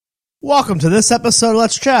Welcome to this episode of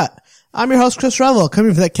Let's Chat. I'm your host, Chris Revel,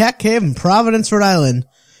 coming from the Cat Cave in Providence, Rhode Island.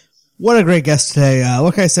 What a great guest today.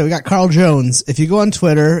 What can I say? We got Carl Jones. If you go on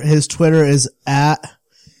Twitter, his Twitter is at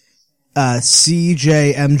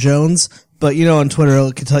CJM Jones. But you know, on Twitter,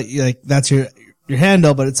 it can tell you, like, that's your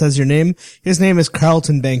handle, but it says your name. His name is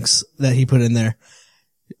Carlton Banks that he put in there.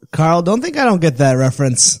 Carl, don't think I don't get that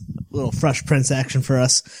reference. A little Fresh Prince action for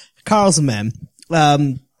us. Carl's a man.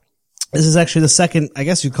 This is actually the second, I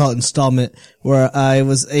guess you'd call it, installment where I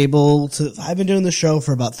was able to, I've been doing the show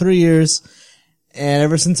for about 3 years, and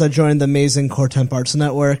ever since I joined the amazing Core Temp Arts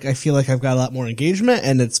Network, I feel like I've got a lot more engagement,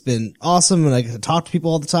 and it's been awesome, and I get to talk to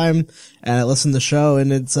people all the time, and I listen to the show,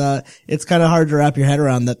 and it's kind of hard to wrap your head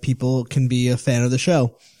around that people can be a fan of the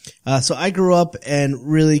show. So I grew up and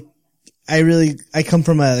I come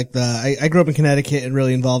from I grew up in Connecticut and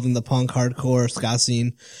really involved in the punk, hardcore, ska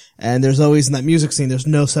scene. And there's always, in that music scene, there's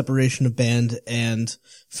no separation of band and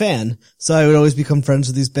fan. So I would always become friends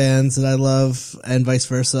with these bands that I love and vice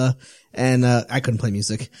versa. And, I couldn't play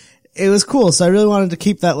music. It was cool. So I really wanted to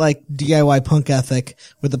keep that, like, DIY punk ethic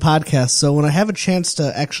with the podcast. So when I have a chance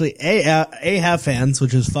to actually, have fans,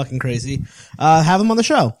 which is fucking crazy, have them on the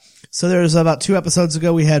show. So there's about 2 episodes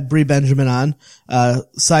ago, we had Brie Benjamin on.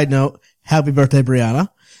 Side note, happy birthday, Brianna.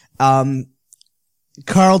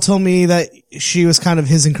 Carl told me that she was kind of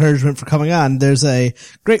his encouragement for coming on. There's a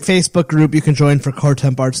great Facebook group you can join for Core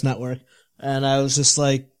Temp Arts Network. And I was just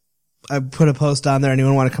like, I put a post on there.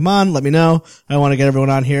 Anyone want to come on? Let me know. I want to get everyone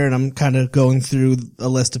on here. And I'm kind of going through a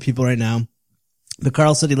list of people right now. But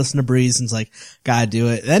Carl said he listened to Breeze and was like, gotta do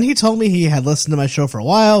it. Then he told me he had listened to my show for a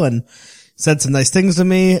while and said some nice things to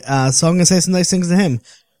me. So I'm going to say some nice things to him.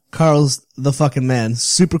 Carl's the fucking man.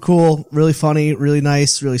 Super cool, really funny, really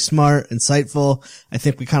nice, really smart, insightful. I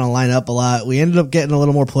think we kind of line up a lot. We ended up getting a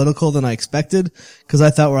little more political than I expected because I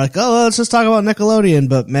thought we're like, oh, let's just talk about Nickelodeon.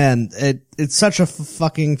 But man, it's such a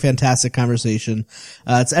fucking fantastic conversation.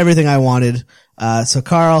 It's everything I wanted. So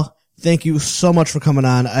Carl, thank you so much for coming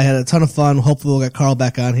on. I had a ton of fun. Hopefully we'll get Carl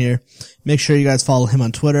back on here. Make sure you guys follow him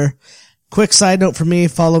on Twitter. Quick side note for me,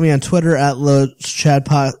 follow me on Twitter at Let's Chat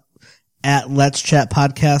Podcast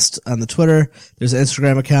on the Twitter. There's an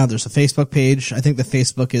Instagram account. There's a Facebook page. I think the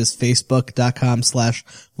Facebook is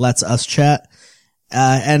facebook.com/Let's Us Chat.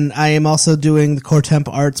 And I am also doing the Core Temp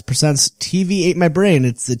Arts Presents TV Ate My Brain.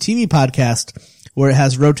 It's the TV podcast where it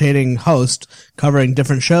has rotating hosts covering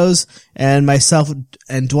different shows. And myself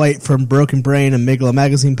and Dwight from Broken Brain and Migla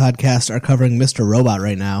Magazine podcast are covering Mr. Robot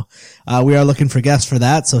right now. We are looking for guests for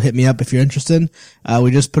that, so hit me up if you're interested.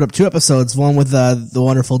 We just put up 2 episodes, one with the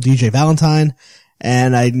wonderful DJ Valentine,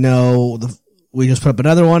 and I know we just put up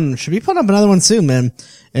another one. Should be putting up another one soon, man.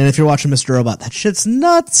 And if you're watching Mr. Robot, that shit's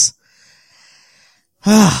nuts.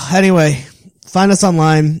 Anyway, find us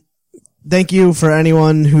online. Thank you for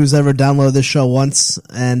anyone who's ever downloaded this show once.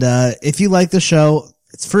 And if you like the show,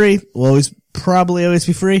 it's free. Will probably always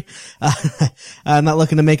be free. I'm not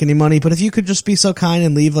looking to make any money, but if you could just be so kind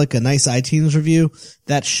and leave like a nice iTunes review,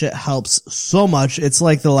 that shit helps so much. It's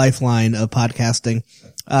like the lifeline of podcasting.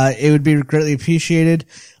 It would be greatly appreciated.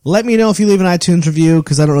 Let me know if you leave an iTunes review,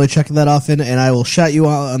 because I don't really check it that often, and I will shout you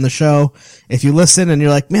out on the show. If you listen and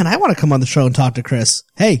you're like, man, I want to come on the show and talk to Chris.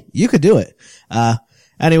 Hey, you could do it.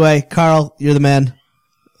 Anyway, Carl, you're the man.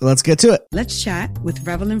 Let's get to it. Let's Chat with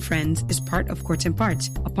Revel and Friends is part of Core Temp Arts,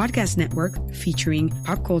 a podcast network featuring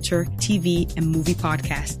pop culture, TV, and movie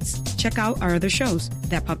podcasts. Check out our other shows,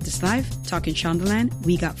 That Popped Us Live, Talking Shondaland,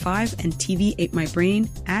 We Got 5, and TV Ate My Brain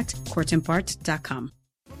at coretemparts.com.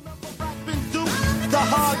 The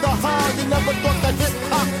hard, you never thought that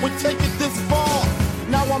hip-hop would take it this far.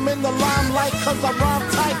 Now I'm in the limelight cause I rhyme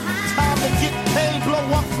tight. Time to get paid,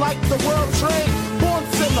 blow up like the world trade. Born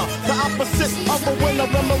sinner, the opposite of a winner.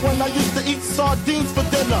 Remember when I used to eat sardines for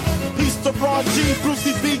dinner? Peace to Ron G,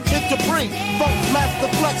 Brucey B, Kid Capri. Funk Master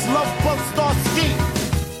Flex, Love Bug Star Ski.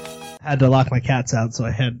 Had to lock my cats out, so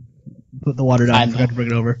I had put the water down and forgot to bring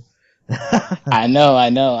it over. I know.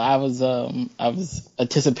 I was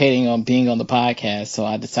anticipating on being on the podcast, so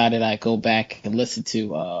I decided I'd go back and listen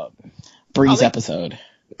to Bree's episode.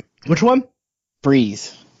 Which one?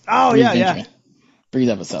 Breeze. Oh, Breeze yeah, Benjamin. yeah. Breeze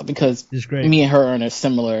episode, because great. Me and her are in a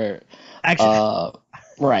similar. Actually,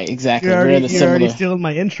 right, exactly. You're We're in a already, similar. You're already stealing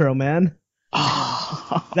my intro, man.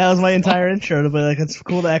 That was my entire intro to be like, it's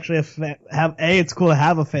cool to actually it's cool to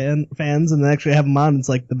have fans and then actually have them on. It's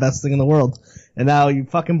like the best thing in the world. And now you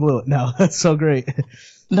fucking blew it. No, that's so great.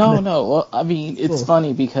 No. Well, I mean, it's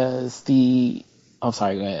funny because I'm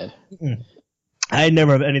sorry, go ahead. I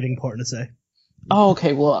never have anything important to say. Oh,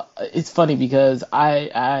 okay. Well, it's funny because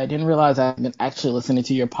I didn't realize I've been actually listening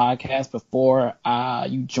to your podcast before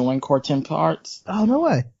you joined Core Temp Arts. Oh, no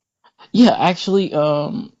way. Yeah, actually,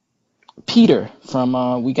 Peter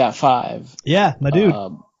from We Got Five. Yeah, my dude.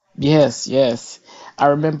 Yes. I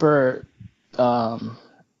remember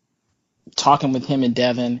talking with him and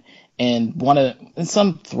Devin and in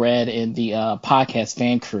some thread in the podcast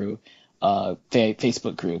fan crew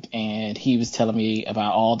Facebook group, and he was telling me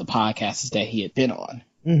about all the podcasts that he had been on.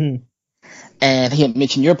 Mm-hmm. And he had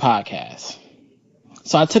mentioned your podcast.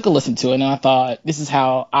 So I took a listen to it, and I thought, this is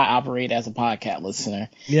how I operate as a podcast listener.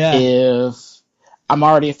 Yeah. If I'm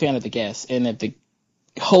already a fan of the guest, and if the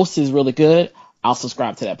host is really good, I'll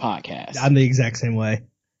subscribe to that podcast. I'm the exact same way.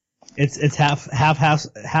 It's half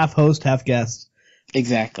host, half guest.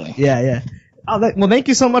 Exactly. Yeah. Oh, well, thank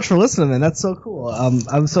you so much for listening, man. That's so cool.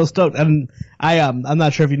 I'm so stoked. And I'm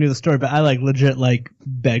not sure if you knew the story, but I legit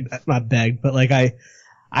not begged, but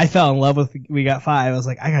I fell in love with We Got Five. I was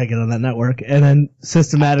like, I gotta get on that network. And then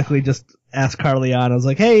systematically just asked Carly on. I was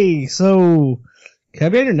like, hey, so can I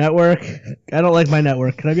be on your network? I don't like my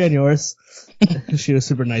network. Can I be on yours? She was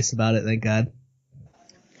super nice about it. Thank God.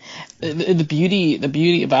 The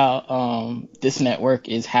beauty about this network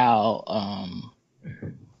is how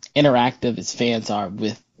interactive its fans are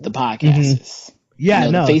with the podcasts. Mm-hmm. Yeah,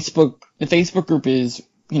 no. The Facebook group is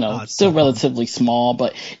still relatively small,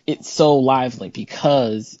 but it's so lively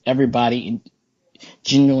because everybody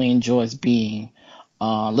genuinely enjoys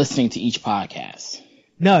listening to each podcast.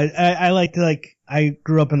 No, I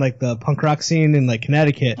grew up in the punk rock scene in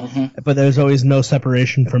Connecticut, but there's always no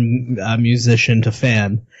separation from musician to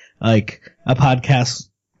fan. Like a podcast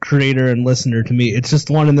creator and listener, to me, it's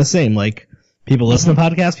just one and the same. People listen to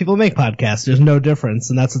podcasts, people make podcasts. There's no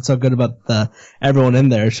difference, and that's what's so good about everyone in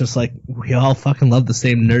there. It's just we all fucking love the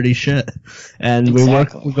same nerdy shit, and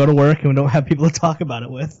exactly. we go to work, and we don't have people to talk about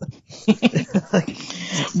it with.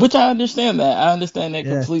 Which I understand that. I understand that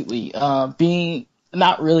completely.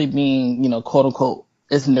 Not really being, quote unquote,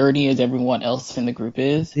 as nerdy as everyone else in the group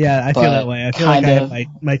is. Yeah, I feel that way. I feel like I have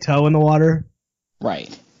my toe in the water.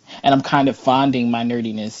 Right. And I'm kind of finding my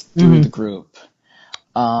nerdiness through the group.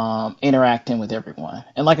 Interacting with everyone.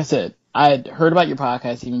 And like I said, I had heard about your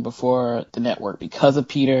podcast even before the network because of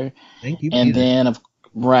Peter. Thank you, and Peter.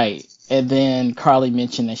 And then Carly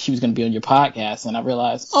mentioned that she was going to be on your podcast, and I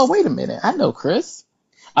realized, oh, wait a minute, I know Chris.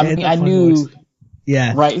 I knew. Voice.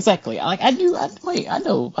 Yeah. Right, exactly. I know this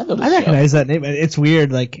I recognize that name. It's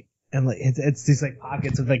weird, it's these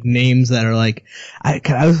pockets of names that are I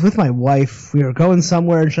was with my wife. We were going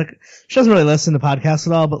somewhere, and she doesn't really listen to podcasts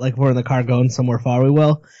at all. But we're in the car going somewhere far, we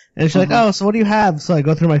will. And she's like, "Oh, so what do you have?" So I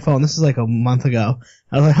go through my phone. This is a month ago.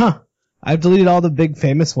 I was like, "Huh." I've deleted all the big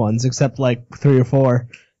famous ones except 3 or 4,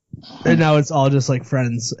 and now it's all just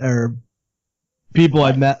friends or people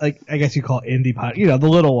I met. I guess you call it indie pod. The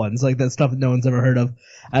little ones, that stuff that no one's ever heard of.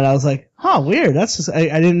 And I was like, huh, weird. That's just, I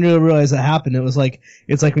didn't really realize that happened. It was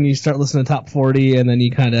it's when you start listening to Top 40 and then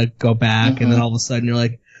you kind of go back and then all of a sudden you're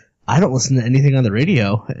like, I don't listen to anything on the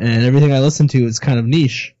radio, and everything I listen to is kind of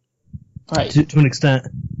niche. Right. To an extent.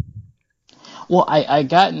 Well, I had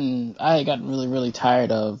gotten really, really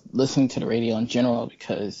tired of listening to the radio in general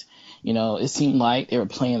because, it seemed like they were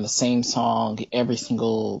playing the same song every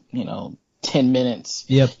single, 10 minutes.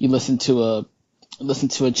 Yep. You listen to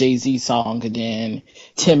a Jay-Z song, and then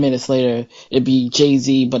 10 minutes later it'd be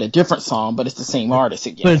Jay-Z but a different song, but it's the same artist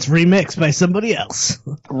again. But it's remixed by somebody else.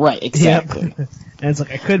 Right, exactly. Yep. And it's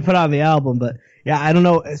I could put on the album, but yeah, I don't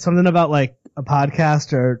know, something about a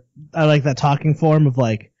podcast, or I like that talking form of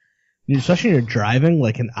especially when you're driving,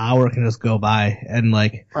 an hour can just go by, and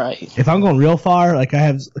right. If I'm going real far, I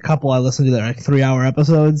have a couple I listen to that are 3-hour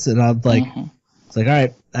episodes, and I'm it's all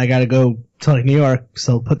right, I gotta go to New York,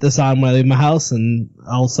 so put this on when I leave my house, and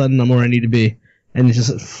all of a sudden I'm where I need to be, and it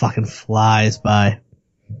just fucking flies by.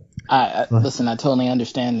 Listen, I totally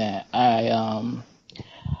understand that. I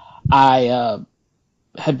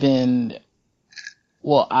had been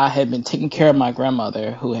taking care of my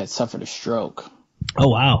grandmother who had suffered a stroke. Oh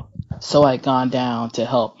wow! So I had gone down to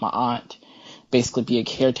help my aunt, basically be a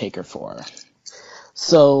caretaker for her.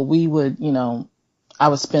 So we would, I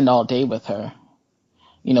would spend all day with her.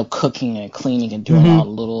 Cooking and cleaning and doing all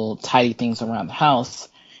the little tidy things around the house.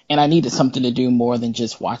 And I needed something to do more than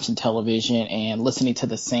just watching television and listening to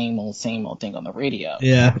the same old thing on the radio.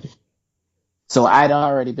 Yeah. So I'd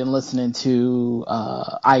already been listening to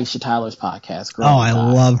Aisha Tyler's podcast. I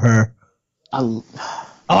love her.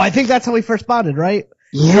 I think that's how we first bonded, right?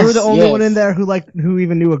 Yes, you were the only one in there who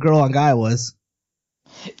even knew a Girl on Guy was.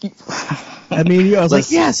 I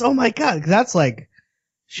was yes, oh my God. 'Cause that's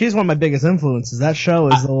she's one of my biggest influences. That show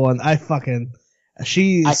is the one I call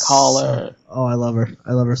her. Oh, I love her.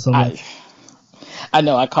 I love her so much. I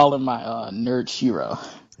know. I call her my nerd hero.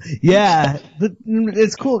 Yeah, but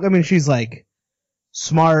it's cool. I mean, she's like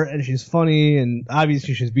smart and she's funny and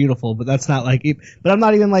obviously she's beautiful, but that's not like, but I'm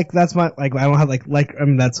not even like, that's my, like, I don't have like, I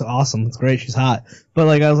mean, that's awesome. It's great. She's hot. But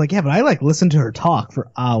like, I was like, yeah, but I like listen to her talk for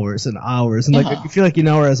hours and hours. And like, you feel like you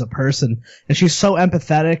know her as a person, and she's so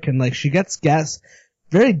empathetic, and like, she gets guests,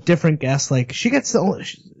 very different guests. Like, she gets I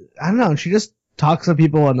don't know, she just talks to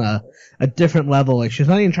people on a different level. Like, she's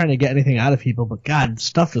not even trying to get anything out of people, but God,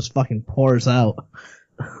 stuff just fucking pours out.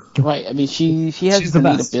 Right. I mean, she has She's the the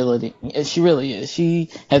innate best. ability. She really is.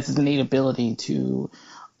 She has this innate ability to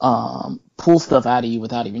pull stuff out of you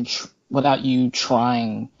without even without you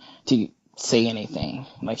trying to say anything.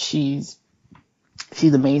 Like, she's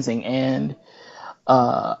amazing. And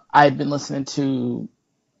I've been listening to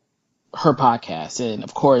her podcast, and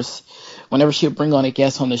of course, whenever she would bring on a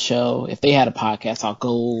guest on the show, if they had a podcast, I'll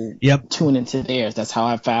go tune into theirs. That's how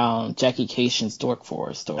I found Jackie Cation's Dork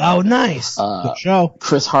Forest. Or, Oh, nice. Good show.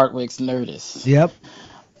 Chris Hardwick's Nerdist. Yep.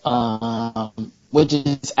 Which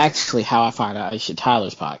is actually how I found out Aisha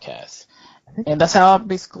Tyler's podcast. And that's how I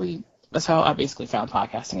basically found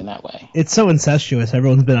podcasting in that way. It's so incestuous.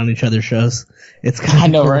 Everyone's been on each other's shows. It's kind of I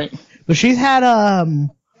know, cool. right? But she's had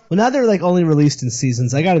well, now they're like only released in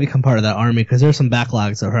seasons. I got to become part of that army because there's some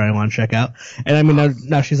backlogs of her I want to check out. And I mean,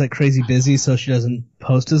 now she's like crazy busy, so she doesn't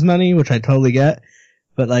post as many, which I totally get.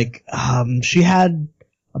 But like, she had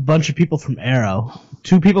a bunch of people from Arrow,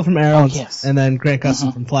 2 people from Arrow, and then Grant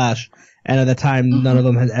Gustin from Flash. And at the time, none of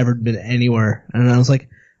them had ever been anywhere. And I was like,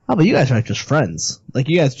 oh, but you guys are like just friends. Like,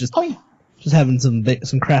 you guys just having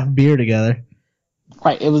some craft beer together.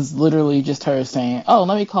 Right. It was literally just her saying, oh,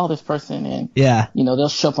 let me call this person, and they'll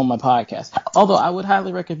show up on my podcast. Although I would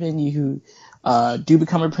highly recommend you do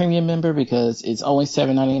become a premium member, because it's only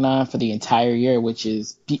 $7.99 for the entire year, which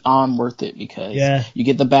is beyond worth it, because you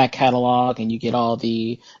get the back catalog and you get all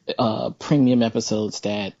the premium episodes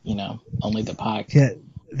that, only the podcast. Yeah.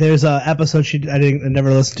 There's a episode I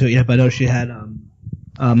never listened to it yet, but I know she had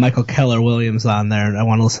Michael Keller Williams on there, and I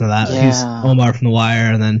want to listen to that. Yeah. He's Omar from The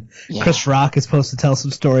Wire, and then Chris Rock is supposed to tell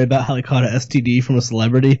some story about how he caught an STD from a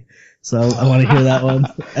celebrity. So I want to hear that one,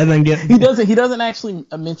 and then he doesn't actually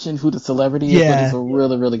mention who the celebrity is, but it's a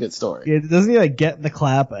really, really good story. Yeah, doesn't he like get the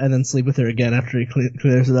clap and then sleep with her again after he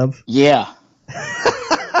clears it up? Yeah.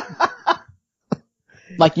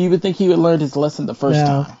 Like, you would think he would learn his lesson the first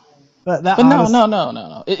time. But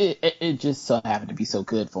no. It just so happened to be so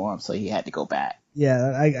good for him, so he had to go back.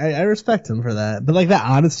 Yeah, I respect him for that. But like, that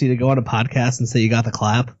honesty to go on a podcast and say you got the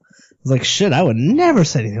clap, I was like, shit, I would never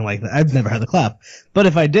say anything like that. I've never had the clap. But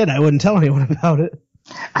if I did, I wouldn't tell anyone about it.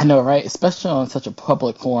 I know, right? Especially on such a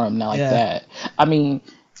public forum now like that. I mean,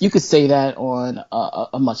 you could say that on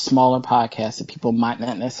a much smaller podcast and people might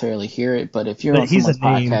not necessarily hear it, but if you're on someone's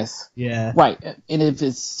podcast, right? And if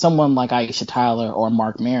it's someone like Aisha Tyler or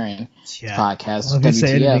Mark Maron's podcast, well, if you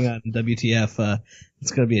say anything on WTF,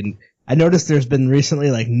 it's gonna be. I noticed there's been recently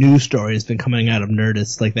like news stories been coming out of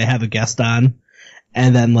Nerdist. Like, they have a guest on,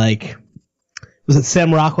 and then like, was it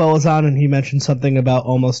Sam Rockwell was on, and he mentioned something about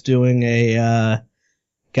almost doing a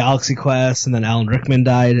Galaxy Quest, and then Alan Rickman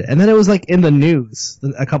died, and then it was like in the news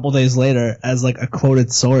a couple days later as like a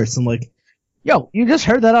quoted source. I'm like, yo, you just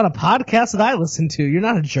heard that on a podcast that I listened to. You're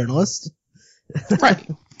not a journalist. Right.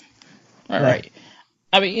 Right.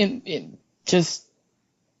 I mean,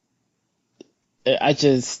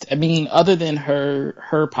 I mean, other than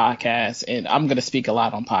her podcast, and I'm going to speak a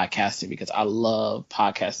lot on podcasting because I love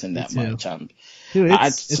podcasting that much. I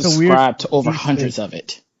subscribe to over hundreds of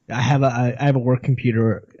it. I have a work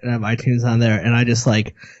computer and I have iTunes on there, and I just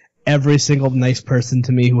like every single nice person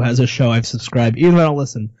to me who has a show I've subscribed, even if I don't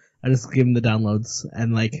listen, I just give them the downloads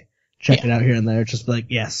and like check it out here and there. Just like,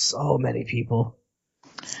 so many people.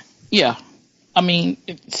 Yeah. I mean,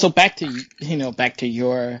 so back to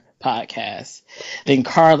your podcast, then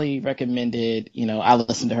Carly recommended, I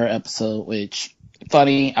listened to her episode, which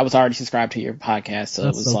funny, I was already subscribed to your podcast. So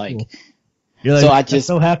That's it was so like, cool. You're like, I'm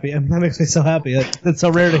so happy. That makes me so happy. That's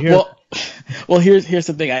so rare to hear. Well, here's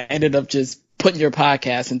the thing. I ended up just putting your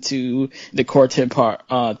podcast into the Core Temp Part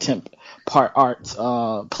Arts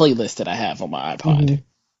playlist that I have on my iPod.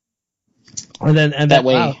 Mm-hmm. And that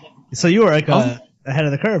way. Wow. So you were like ahead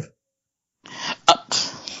of the curve.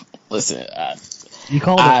 Listen, you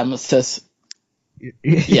called it. I'm obsessed.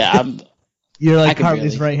 You're like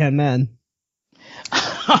Carly's right-hand man.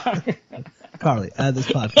 Carly, add this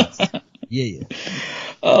podcast. Yeah.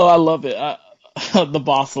 Oh, I love it. The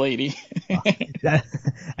boss lady.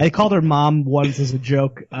 I called her mom once as a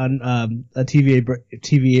joke on a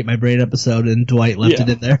TV Ate My Brain episode, and Dwight left it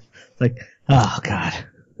in there. It's like, oh, God.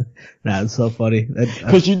 Nah, it's so funny.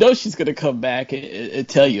 Because you know she's gonna come back and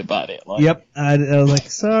tell you about it. Like, Yep. I was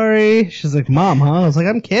like, sorry. She's like, Mom, huh? I was like,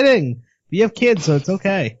 I'm kidding. You have kids, so it's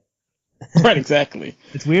okay. Right, exactly.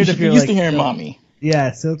 It's weird if you're used like, to hearing mommy.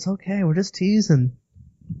 Yeah, so it's okay. We're just teasing.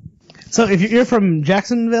 So if you're from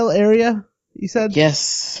Jacksonville area, you said?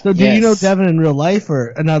 Yes. So do you know Devin in real life,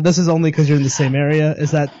 or no? This is only because you're in the same area.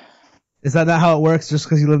 Is that not how it works? Just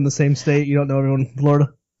because you live in the same state, you don't know everyone in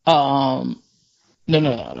Florida? No.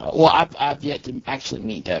 Well, I've yet to actually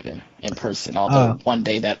meet Devin in person. Although one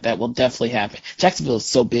day that will definitely happen. Jacksonville is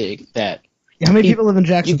so big that. How many people live in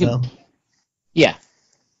Jacksonville? Yeah.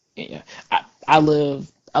 I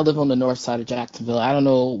live on the north side of Jacksonville. I don't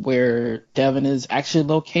know where Devin is actually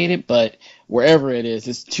located, but wherever it is,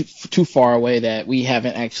 it's too far away that we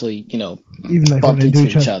haven't actually, Even like bumped into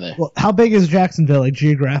each other. Well, how big is Jacksonville, like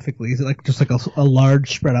geographically? Is it like just like a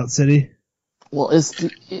large spread out city? Well, it's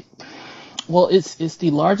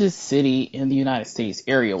the largest city in the United States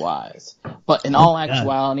area wise, but in all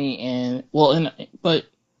actuality, and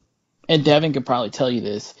Devin could probably tell you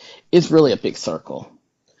this, it's really a big circle.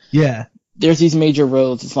 Yeah. There's these major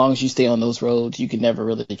roads. As long as you stay on those roads, you can never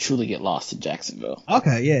really truly get lost in Jacksonville.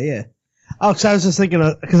 Okay, yeah. Oh, because I was just thinking,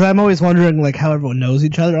 because I'm always wondering like how everyone knows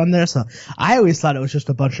each other on there. So I always thought it was just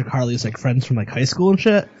a bunch of Carly's like friends from like high school and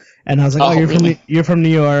shit. And I was like, you're from New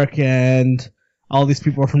York, and all these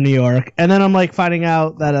people are from New York. And then I'm like finding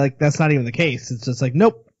out that like that's not even the case. It's just like,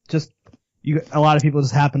 nope, a lot of people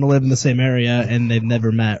just happen to live in the same area and they've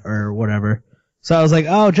never met or whatever. So I was like,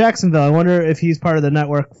 oh, Jacksonville. I wonder if he's part of the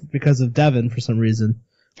network because of Devin for some reason.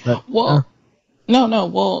 But, no.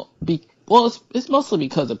 Well, it's mostly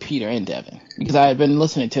because of Peter and Devin, because I had been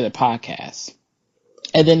listening to their podcast,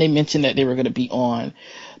 and then they mentioned that they were going to be on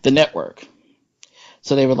the network.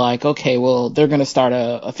 So they were like, okay, well, they're going to start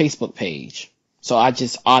a Facebook page. So I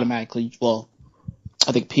just automatically,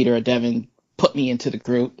 I think Peter or Devin put me into the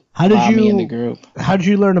group. How did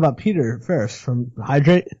you learn about Peter first? From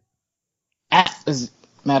Hydrate? As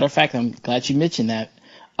a matter of fact, I'm glad you mentioned that.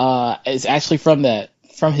 It's actually from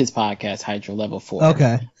his podcast, Hydro Level 4.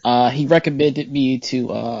 Okay. He recommended me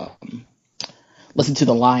to listen to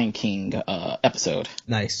the Lion King episode.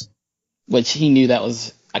 Nice. Which he knew that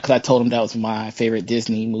was, because I told him that was my favorite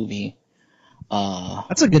Disney movie.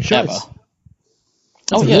 That's a good choice. Ever.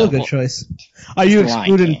 That's a real good choice. Are you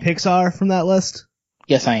excluding Pixar from that list?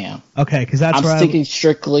 Yes, I am. Okay, because that's where I'm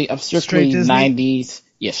strictly straight 90s.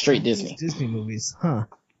 Yeah, straight Disney. Disney movies, huh?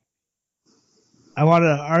 I want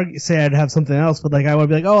to say I'd have something else, but like I would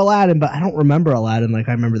be like, oh, Aladdin, but I don't remember Aladdin like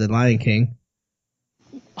I remember The Lion King.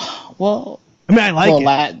 Well, I mean, I like it,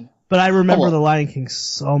 Aladdin. But I remember The Lion King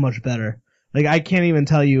so much better. Like, I can't even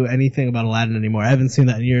tell you anything about Aladdin anymore. I haven't seen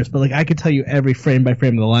that in years, but like I could tell you every frame by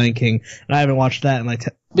frame of The Lion King, and I haven't watched that in like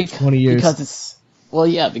 20 years. Because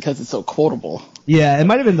it's so quotable. Yeah, it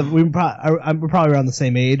might have been we're probably around the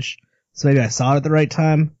same age, so maybe I saw it at the right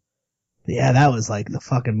time. But yeah, that was like the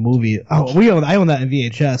fucking movie. Oh, I own that in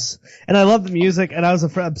VHS, and I love the music, and I was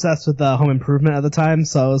obsessed with Home Improvement at the time,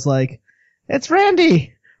 so I was like, it's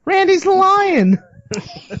Randy! Randy's the lion!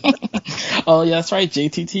 Oh yeah, that's right.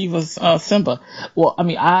 JTT was Simba. Well, I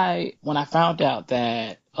mean, when I found out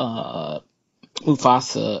that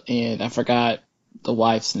Mufasa, and I forgot the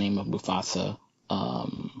wife's name of Mufasa.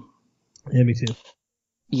 Yeah, me too.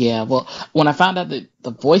 Yeah, well, when I found out that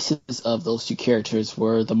the voices of those two characters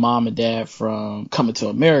were the mom and dad from Coming to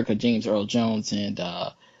America, James Earl Jones and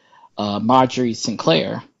Marjorie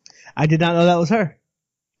Sinclair. I did not know that was her.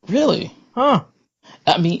 Really? Huh.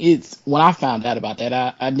 I mean, when I found out about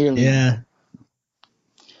that, I nearly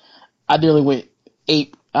went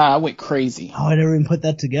ape. I went crazy. Oh, I never even put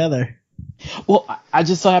that together. Well, I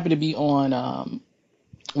just so happened to be on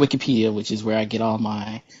Wikipedia, which is where I get all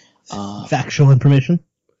my factual information.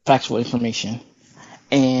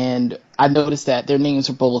 And I noticed that their names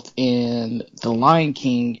were both in The Lion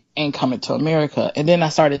King and Coming to America. And then I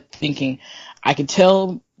started thinking, I could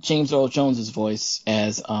tell James Earl Jones' voice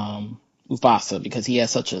as Mufasa because he has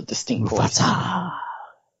such a distinct voice. I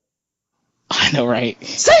know, right?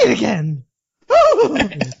 Say it again!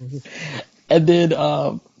 And then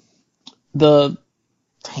dang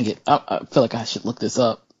it, I feel like I should look this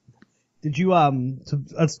up. Did you, so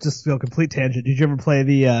let's just go complete tangent. Did you ever play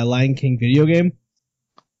the Lion King video game?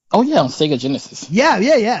 Oh yeah, on Sega Genesis. Yeah.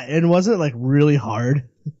 And wasn't it like really hard?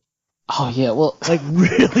 Oh yeah, well. Like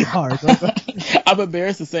really hard. I'm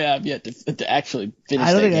embarrassed to say I've yet to actually finish that game.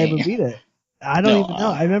 I don't think I ever beat it. I don't even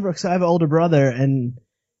know. I remember, because I have an older brother, and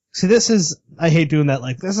see, this is, I hate doing that,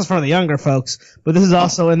 like, this is for the younger folks, but this is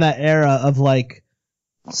also in that era of like,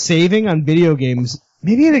 saving on video games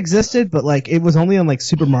maybe it existed, but like it was only on like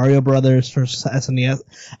Super Mario Brothers for SNES.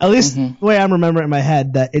 At least the way I'm remembering it in my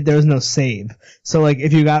head, that there was no save. So like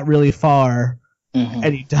if you got really far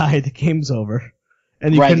and you died, the game's over,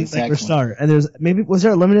 and you couldn't like restart. And was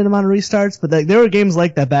there a limited amount of restarts? But like, there were games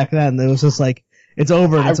like that back then. It was just like it's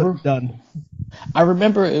over and it's done. I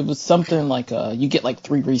remember it was something like you get like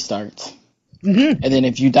 3 restarts, and then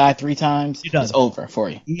if you die 3 times, it's over for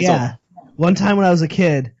you. Yeah. One time when I was a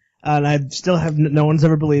kid, and I still have no one's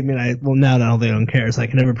ever believed me, and now I don't think anyone cares. I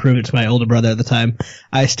can never prove it to my older brother at the time.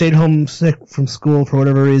 I stayed home sick from school for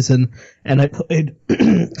whatever reason, and I played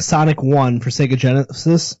Sonic 1 for Sega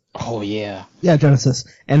Genesis. Oh yeah. Yeah, Genesis.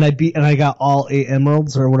 And I got all 8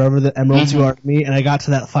 emeralds or whatever the emeralds you are to me, and I got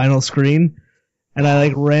to that final screen. And I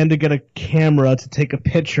like ran to get a camera to take a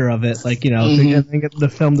picture of it, like, you know, and get the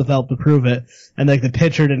film developed to prove it. And like the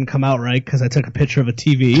picture didn't come out right because I took a picture of a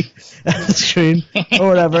TV screen or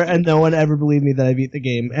whatever, and no one ever believed me that I beat the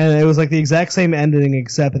game. And it was like the exact same ending,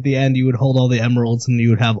 except at the end you would hold all the emeralds and you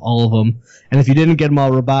would have all of them. And if you didn't get them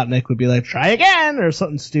all, Robotnik would be like, try again or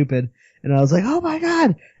something stupid. And I was like, oh my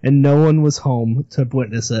god! And no one was home to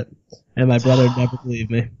witness it. And my brother never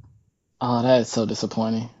believed me. Oh, that is so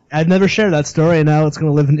disappointing. I'd never shared that story, and now it's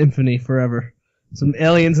going to live in infamy forever. Some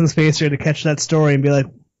aliens in space are going to catch that story and be like,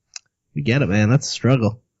 we get it, man. That's a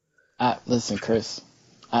struggle. Listen, Chris,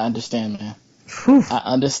 I understand, man. Whew. I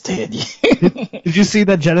understand you. Did you see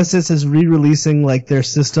that Genesis is re-releasing like their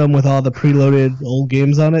system with all the preloaded old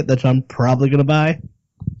games on it that I'm probably going to buy?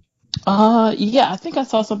 Yeah, I think I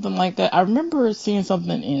saw something like that. I remember seeing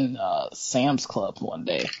something in Sam's Club one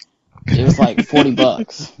day. It was like $40.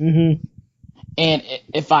 Mm-hmm. And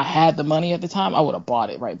if I had the money at the time, I would have bought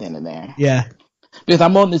it right then and there. Yeah. Because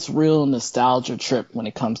I'm on this real nostalgia trip when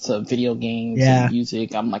it comes to video games and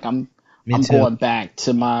music. I'm going back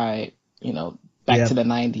to my, to the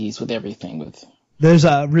 90s with everything. There's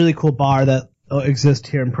a really cool bar that exists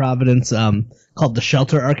here in Providence called the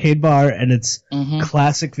Shelter Arcade Bar, and it's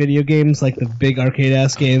classic video games, like the big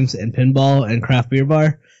arcade-ass games, and pinball and craft beer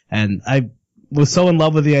bar. And I was so in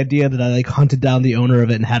love with the idea that I like hunted down the owner of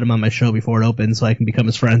it and had him on my show before it opened so I can become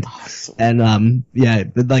his friend. Awesome. And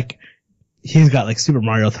he's got like Super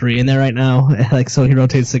Mario 3 in there right now, like so he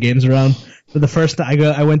rotates the games around. But the first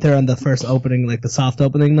I went there on the first opening, like the soft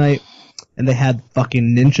opening night, and they had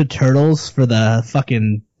fucking Ninja Turtles for the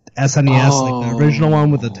fucking SNES, like the original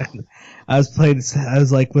one with the I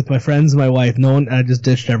was like with my friends and my wife. I just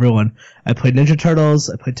ditched everyone. I played Ninja Turtles,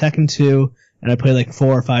 I played Tekken 2, and I played like 4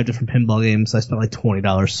 or 5 different pinball games. I spent like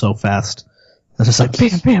 $20 so fast. I was just like,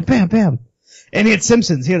 bam, bam, bam, bam. And he had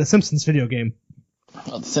Simpsons. He had a Simpsons video game.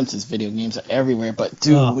 Oh, the Simpsons video games are everywhere. But,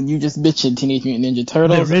 dude, when you just mentioned Teenage Mutant Ninja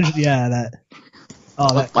Turtles.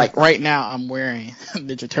 Like right now, I'm wearing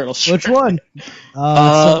Ninja Turtle shirt. Which one?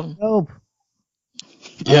 So dope.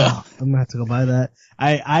 Yeah. I'm going to have to go buy that.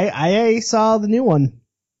 I saw the new one.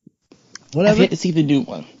 Whatever. I've yet to see the new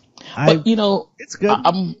one. But, it's good.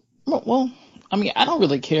 I don't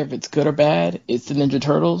really care if it's good or bad. It's the Ninja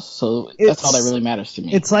Turtles, so that's all that really matters to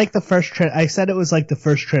me. It's like the first I said it was like the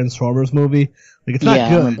first Transformers movie. Like, it's not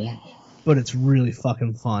good, but it's really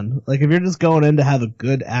fucking fun. Like, if you're just going in to have a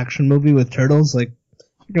good action movie with turtles, like,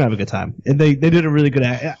 you're gonna have a good time. And they did a really good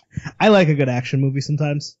I like a good action movie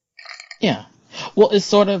sometimes. Yeah. Well, it's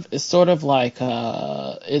sort of like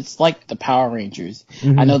it's like the Power Rangers.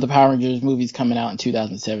 Mm-hmm. I know the Power Rangers movie's coming out in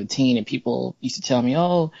 2017, and people used to tell me,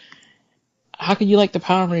 "Oh, how can you like the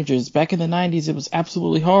Power Rangers? Back in the 90s, it was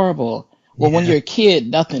absolutely horrible." Well, when you're a kid,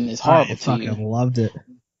 nothing is horrible to you. I fucking loved it.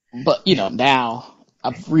 But now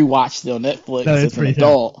I've rewatched it on Netflix as an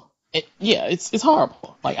adult. It's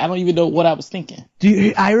horrible. Like, I don't even know what I was thinking.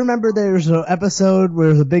 I remember there was an episode where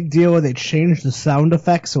there was a big deal where they changed the sound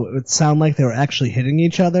effects so it would sound like they were actually hitting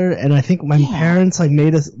each other. And I think my parents like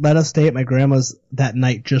let us stay at my grandma's that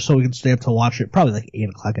night just so we could stay up to watch it, probably like 8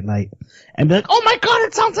 o'clock at night, and be like, "Oh my god,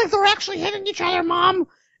 it sounds like they're actually hitting each other, Mom!"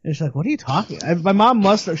 And she's like, "What are you talking?" My mom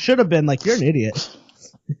should have been like, "You're an idiot.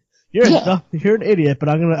 You're an idiot." But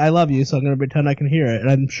I love you, so I'm gonna pretend I can hear it. And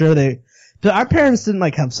I'm sure our parents didn't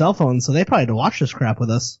like have cell phones, so they probably had to watch this crap with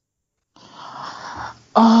us.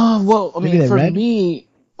 Well, for me,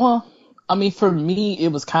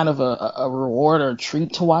 it was kind of a reward or a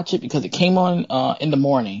treat to watch it because it came on in the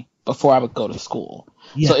morning before I would go to school.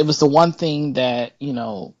 Yeah. So it was the one thing that,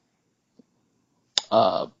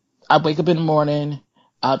 I'd wake up in the morning,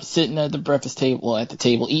 I'd be sitting at the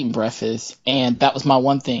table eating breakfast, and that was my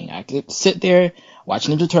one thing. I could sit there, watch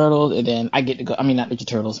Ninja Turtles, and then I get to go, not Ninja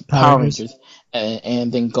Turtles, Power Rangers,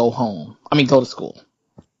 and then go to school.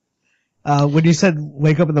 When you said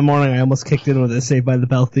wake up in the morning, I almost kicked in with a Saved by the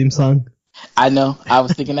Bell theme song. I know. I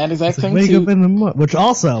was thinking that exact thing Wake too. up in the morning, which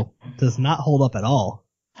also does not hold up at all.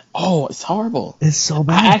 Oh, it's horrible. It's so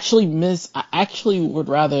bad. I actually would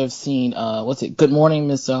rather have seen, Good Morning,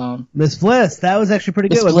 Miss Bliss. That was actually pretty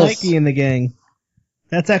good with Bliss. Mikey in the gang.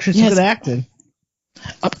 That's actually some good acting.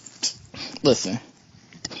 Listen.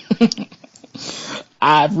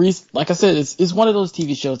 Like I said, it's one of those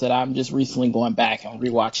TV shows that I'm just recently going back and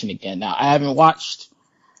rewatching again. Now, I haven't watched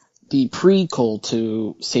the prequel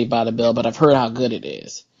to Saved by the Bell, but I've heard how good it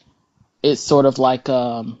is. It's sort of like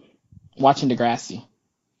watching Degrassi.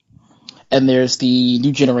 And there's the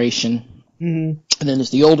new generation, and then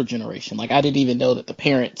there's the older generation. Like, I didn't even know that the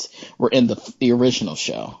parents were in the original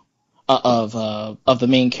show of the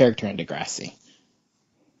main character in Degrassi.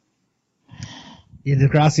 Yeah,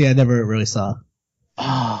 Degrassi I never really saw.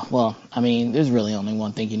 Oh, well, I mean, there's really only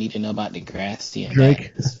one thing you need to know about Degrassi. And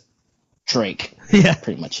Drake. Drake. Yeah.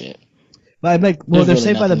 Pretty much it. But there's really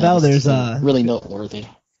Saved by the nothing Bell. else There's really noteworthy.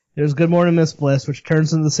 There's Good Morning Miss Bliss, which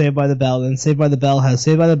turns into Saved by the Bell. Then Saved by the Bell has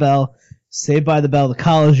Saved by the Bell, Saved by the Bell the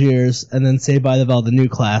college years, and then Saved by the Bell the new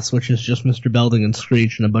class, which is just Mr. Belding and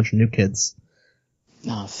Screech and a bunch of new kids.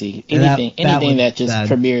 No, see, anything that just bad.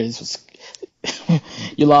 premieres was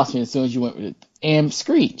you lost me as soon as you went with it. And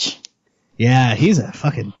Screech. Yeah, he's a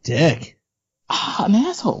fucking dick. An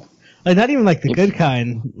asshole. Like, not even like the good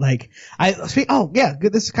kind. Like,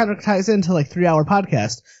 good. This kind of ties into like 3-hour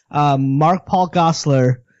podcast. Mark Paul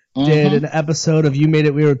Gosselaar did an episode of You Made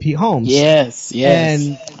It Weird with Pete Holmes. Yes.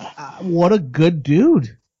 And what a good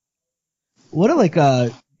dude. What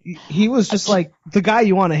a he was just like the guy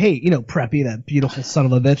you want to hate. You know, Preppy, that beautiful son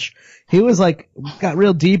of a bitch. He was like, got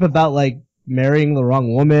real deep about like marrying the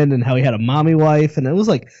wrong woman and how he had a mommy wife, and it was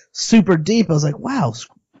like super deep. I was like, wow.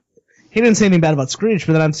 He didn't say anything bad about Screech,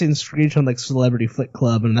 but then I've seen Screech on like Celebrity Flick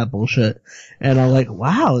Club and that bullshit, and I'm like,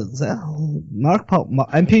 wow, is that Mark Paul,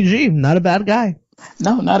 MPG, not a bad guy.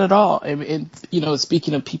 No, not at all. And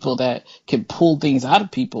speaking of people that can pull things out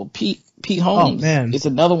of people, Pete Holmes is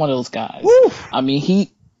another one of those guys. Woo! I mean,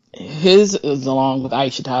 his is along with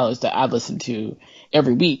Aisha Tyler's that I listen to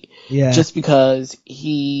every week. Yeah. Just because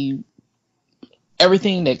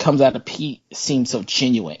everything that comes out of Pete seems so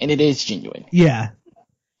genuine, and it is genuine. Yeah.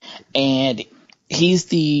 And he's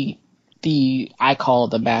I call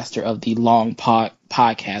the master of the long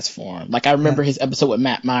podcast form. Like, I remember his episode with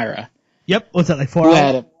Matt Myra. Yep. What's that, like 4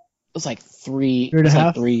 hours? It was like three and a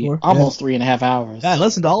half, almost 3.5 hours. Yeah, I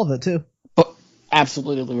listened to all of it too. But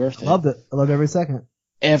absolutely worth it. Loved it. I loved every second.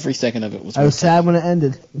 Every second of it was. I was sad when it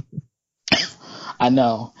ended. I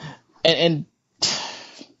know, and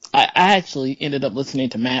I actually ended up listening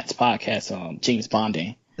to Matt's podcast on James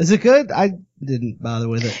Bonding. Is it good? I didn't bother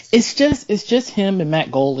with it. It's just him and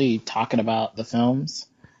Matt Goley talking about the films.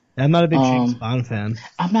 I'm not a big James Bond fan.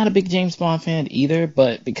 I'm not a big James Bond fan either,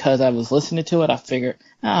 but because I was listening to it, I figured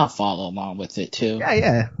I'll follow along with it too.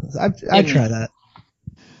 Yeah. I'd try that.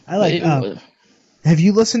 I like. Have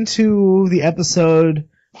you listened to the episode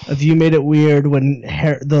of You Made It Weird when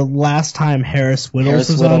the last time Harris Whittles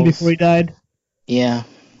was on before he died? Yeah.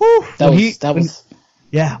 Whew.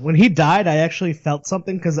 When he died, I actually felt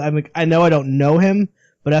something because I know I don't know him,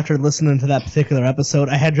 but after listening to that particular episode,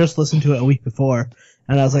 I had just listened to it a week before,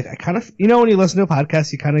 and I was like, I kind of, when you listen to a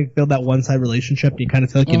podcast, you kind of build that one-side relationship, and you kind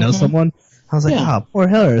of feel like you know someone. I was like, oh, poor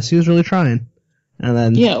Harris, he was really trying. And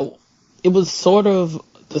then it was sort of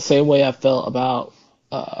the same way I felt about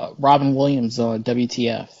Robin Williams on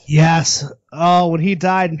WTF. Yes. Oh, when he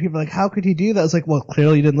died, and people were like, how could he do that? I was like, well,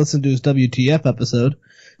 clearly you didn't listen to his WTF episode.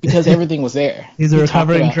 Because everything was there. He's a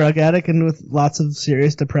recovering drug addict and with lots of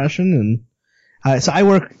serious depression, and so I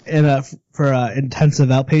work for intensive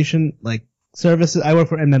outpatient like services. I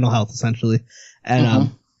work in mental health essentially, and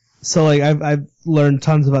so like I've learned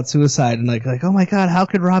tons about suicide and like oh my god, how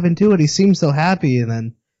could Robin do it? He seems so happy, and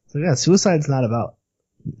then suicide's not about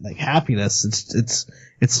like happiness. It's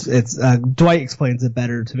Dwight explains it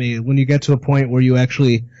better to me when you get to a point where you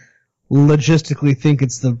actually logistically think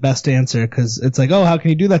it's the best answer, because it's like, oh, how can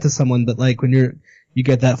you do that to someone? But like when you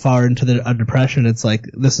get that far into the depression, it's like,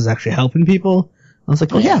 this is actually helping people. I was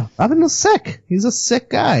like, oh yeah, Robin was sick. He's a sick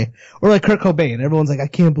guy. Or like Kurt Cobain. Everyone's like, I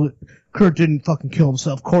can't believe Kurt didn't fucking kill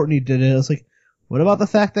himself. Courtney did it. I was like, what about the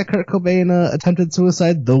fact that Kurt Cobain attempted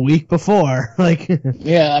suicide the week before? Like,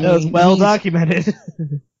 yeah, I mean, it was well documented.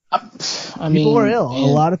 People were ill. And, a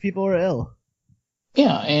lot of people were ill.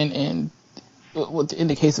 Yeah, and in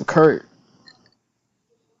the case of Kurt,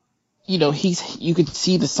 you could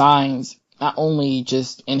see the signs not only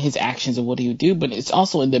just in his actions of what he would do, but it's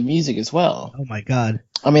also in the music as well. Oh my god!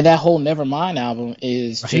 I mean, that whole Nevermind album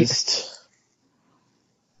is just.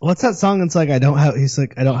 What's that song? It's like I don't have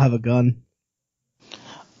a gun.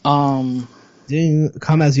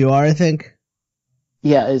 Come As You Are, I think.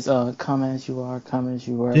 Yeah, it's Come As You Are, Come As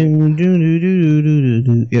You Are.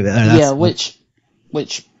 Yeah, which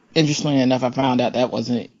interestingly enough, I found out that was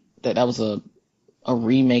a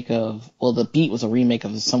remake of, well, the beat was a remake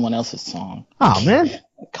of someone else's song. Oh man,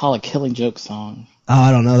 call it Killing Joke song. Oh,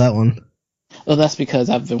 I don't know that one. Well, that's because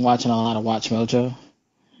I've been watching a lot of Watch Mojo,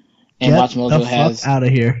 and Get Watch Mojo the has fuck out of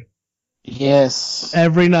here. Yes.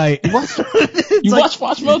 Every night. You watch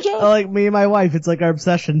Mojo? Like me and my wife, it's like our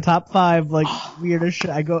obsession. Top 5, like, weirdest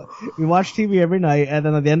shit. We watch TV every night, and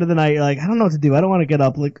then at the end of the night, you're like, I don't know what to do. I don't want to get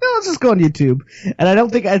up. Like, let's just go on YouTube. And I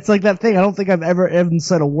don't think, it's like that thing, I don't think I've ever even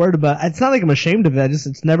said a word about it. It's not like I'm ashamed of it,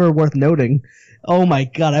 it's never worth noting. Oh my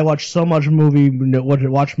god, I watch so much movie,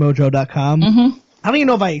 WatchMojo.com. Mm-hmm. I don't even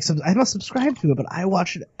know if I must subscribe to it, but I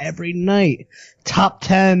watch it every night. Top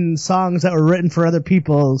 10 songs that were written for other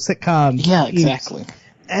people, sitcoms. Yeah, exactly.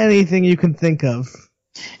 Anything you can think of.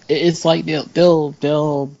 It's like they'll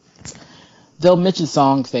mention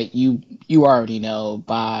songs that you already know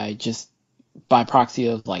by proxy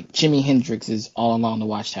of, like, Jimi Hendrix is All Along the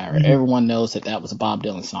Watchtower. Mm-hmm. Everyone knows that was a Bob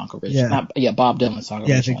Dylan song originally. Bob Dylan song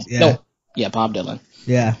originally. Bob Dylan.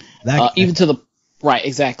 Yeah. Right,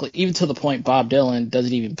 exactly. Even to the point Bob Dylan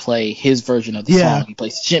doesn't even play his version of the song. He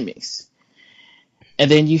plays Jimmy's.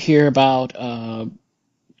 And then you hear about, and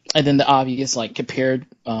then the obvious, like, compared.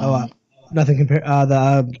 Nothing compared.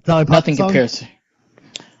 The Dolly Parton Nothing song? compares.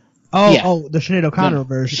 The Sinead O'Connor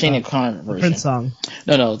version. Sinead O'Connor version. Prince song.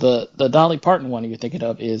 No, the Dolly Parton one you're thinking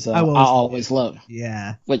of is I Always Love.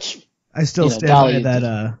 Yeah. Which I still stand by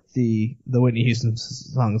that. The Whitney Houston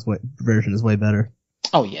version is way better.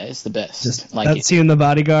 Oh yeah, it's the best. Just like that scene in The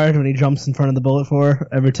Bodyguard when he jumps in front of the bullet for her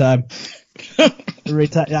every time. Every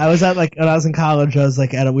time. I was when I was in college, I was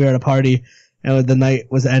like we were at a party, and the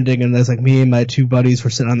night was ending, and there's like me and my two buddies were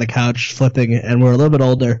sitting on the couch flipping, and we're a little bit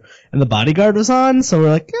older, and The Bodyguard was on, so we're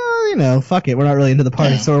like, fuck it, we're not really into the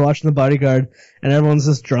party, so we're watching The Bodyguard, and everyone's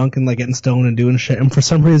just drunk and like getting stoned and doing shit, and for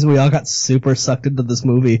some reason we all got super sucked into this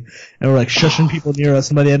movie, and we're like shushing people near us,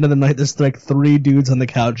 and by the end of the night there's like 3 dudes on the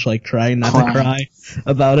couch like trying not to cry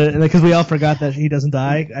about it, and because we all forgot that he doesn't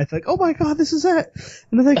die, I think, oh my god, this is it,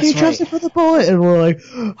 and they're like, he trusted for the bullet, and we're like,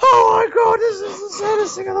 oh my god, this is the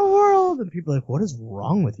saddest thing in the world, and people are like, what is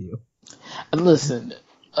wrong with you? Listen,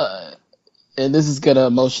 and this is gonna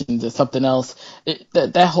motion to something else.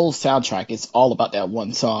 That whole soundtrack is all about that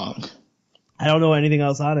one song. I don't know anything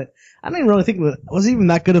else on it. I don't even really think was it even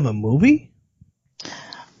that good of a movie.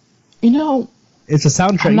 It's a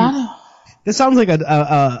soundtrack. This sounds like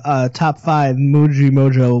a top 5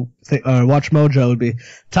 Mojo thing, or Watch Mojo would be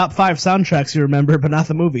top 5 soundtracks you remember, but not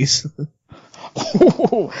the movies.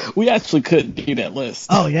 We actually could do that list.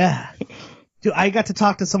 Oh yeah, dude, I got to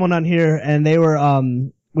talk to someone on here, and they were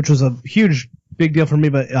which was a big deal for me,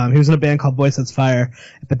 but he was in a band called Boy Sets Fire,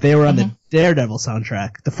 but they were on the Daredevil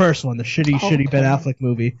soundtrack, the first one, the shitty Ben Affleck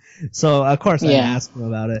movie. So of course I asked him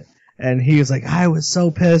about it, and he was like, I was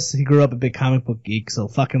so pissed. He grew up a big comic book geek, so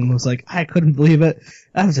fucking was like, I couldn't believe it.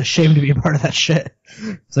 I was ashamed to be a part of that shit.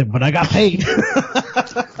 It's like, but I got paid.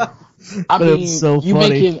 I mean, it was so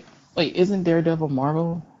funny. Wait, isn't Daredevil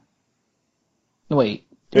Marvel? No, wait.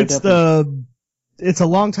 Daredevil. It's a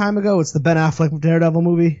long time ago. It's the Ben Affleck Daredevil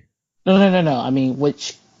movie. No. I mean,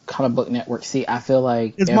 which comic book network? See, I feel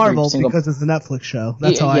like it's Marvel because it's the Netflix show.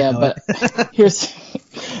 That's how I know it.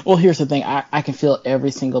 here's the thing. I can feel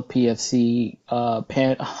every single PFC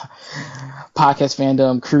podcast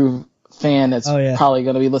fandom crew fan that's probably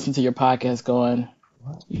going to be listening to your podcast going,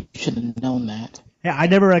 you should have known that. Yeah, I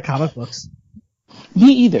never read comic books.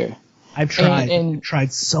 Me either. I've tried. I've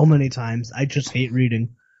tried so many times. I just hate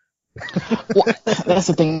reading. Well, that's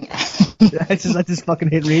the thing. I just fucking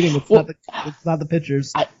hate reading. It's not the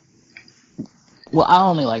pictures. I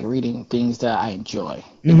only like reading things that I enjoy.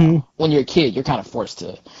 You know? When you're a kid, you're kind of forced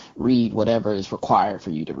to read whatever is required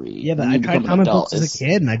for you to read. Yeah, but I tried comic books as a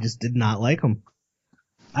kid, and I just did not like them.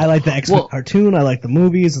 I like the X-Men cartoon. I like the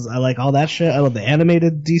movies. I like all that shit. I love the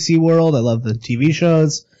animated DC world. I love the TV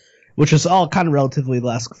shows. Which is all kind of relatively the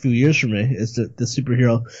last few years for me, is the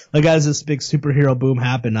superhero. Like, as this big superhero boom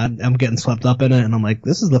happened, I'm getting swept up in it, and I'm like,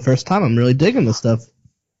 this is the first time I'm really digging this stuff.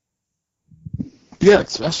 Yeah,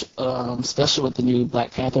 especially with the new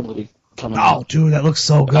Black Panther movie coming out. Oh, dude, that looks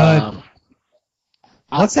so good.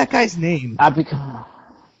 What's that guy's name? The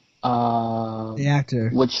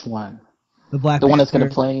actor. Which one? The Black Panther. The one that's going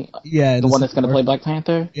to play? Yeah. The one that's going to play Black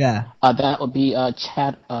Panther? Yeah. That would be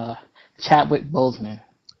Chadwick Boseman.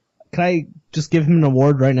 Can I just give him an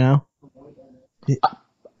award right now?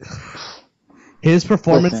 His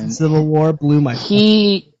performance in Civil War blew my...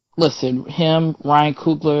 Ryan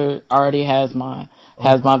Coogler already has my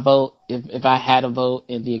has my vote. If I had a vote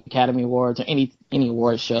in the Academy Awards or any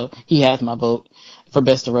awards show, he has my vote for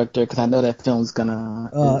Best Director because I know that film's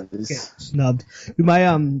gonna get snubbed.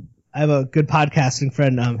 I have a good podcasting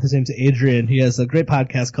friend. His name's Adrian. He has a great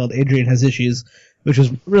podcast called Adrian Has Issues, which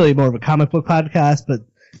is really more of a comic book podcast, but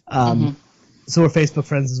so we're Facebook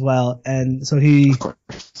friends as well. And so he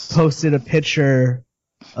posted a picture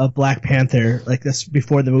of Black Panther like this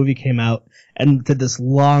before the movie came out, and did this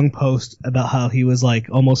long post about how he was like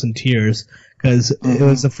almost in tears because it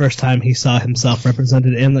was the first time he saw himself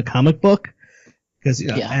represented in the comic book. Because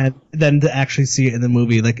and then to actually see it in the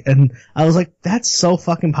movie, like, and I was like, that's so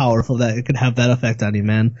fucking powerful that it could have that effect on you,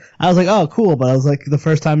 man. I was like, oh, cool, but I was like, the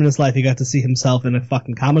first time in his life he got to see himself in a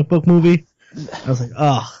fucking comic book movie. I was like,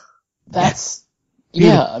 oh, that's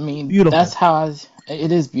beautiful. Yeah. I mean, Beautiful. That's how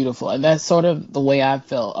it is beautiful, and that's sort of the way I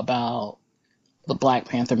felt about the Black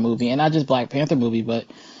Panther movie, and not just Black Panther movie, but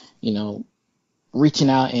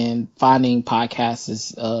reaching out and finding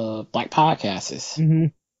podcasts, black podcasts. Mm-hmm.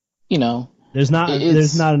 There's not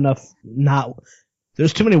enough.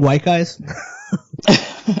 There's too many white guys.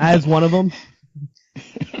 I was one of them.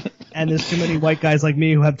 And there's too many white guys like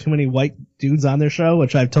me who have too many white dudes on their show,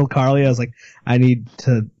 which I've told Carly. I was like, I need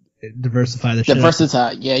to diversify the show.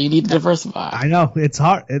 Diversify. Yeah, you need to diversify. I know. It's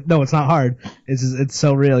hard. No, it's not hard. It's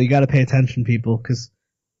so real. You gotta pay attention, people, because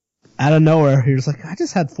out of nowhere, you're just like, I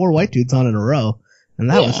just had 4 white dudes on in a row. And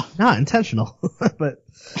that was not intentional. But,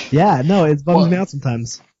 yeah, no, it bums me out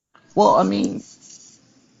sometimes. Well, I mean,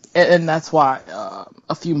 and that's why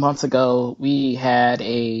a few months ago we had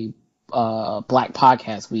a Black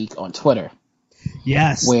Podcast Week on Twitter.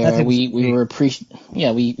 Yes, where we were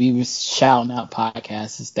we were shouting out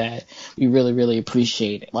podcasts that we really, really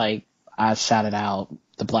appreciate. Like I shouted out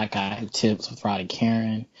the Black Guy Who Tips with Rod and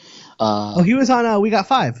Karen. He was on We Got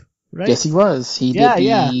 5, right? Yes, he was. He did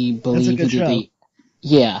the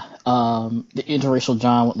Interracial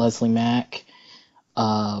John with Leslie Mack.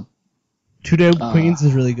 Two Dope Queens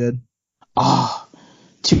is really good.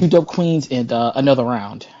 Two Dope Queens and Another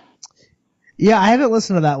Round. Yeah, I haven't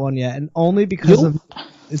listened to that one yet, and only because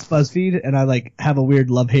it's BuzzFeed, and I have a weird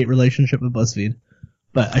love-hate relationship with BuzzFeed.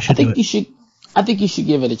 But I think you should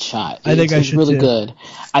give it a shot. I think it's really too. good.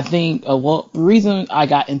 I think the reason I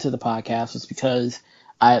got into the podcast was because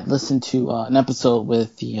I had listened to an episode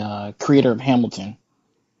with the creator of Hamilton.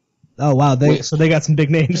 Oh wow, so they got some big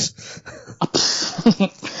names.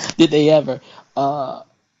 Did they ever? But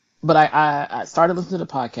I started listening to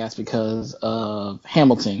the podcast because of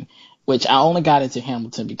Hamilton, which I only got into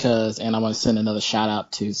Hamilton because, and I want to send another shout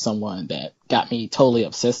out to someone that got me totally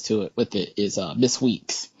obsessed with it, is Miss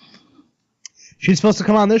Weeks. She's supposed to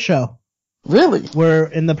come on this show. Really? We're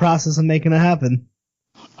in the process of making it happen.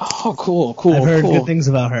 Oh, cool. I've heard good things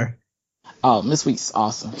about her. Oh, Miss Weeks is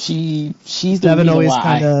awesome. She's the Devin reason always why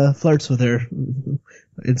kind of flirts with her.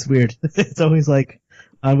 It's weird. It's always like,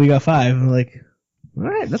 We Got 5. I'm like, all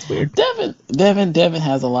right, that's weird. Devin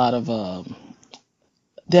has a lot of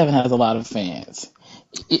fans.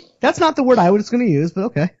 That's not the word I was going to use, but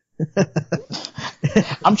okay.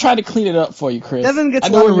 I'm trying to clean it up for you, Chris. Devin gets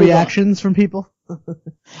a lot of reactions from people.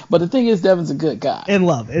 But the thing is, Devin's a good guy. In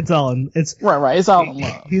love. Right. It's all in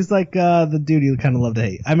love. He's like the dude you kind of love to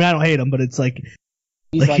hate. I mean, I don't hate him, but it's like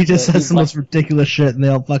he just says the most ridiculous shit, and they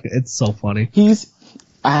all it's so funny.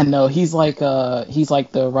 I know. He's like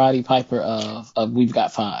the Roddy Piper of We've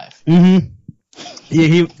Got 5.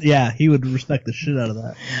 Mm-hmm. He would respect the shit out of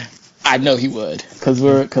that. I know he would,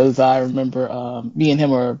 because I remember me and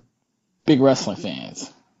him are big wrestling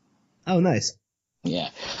fans. Oh, nice. Yeah,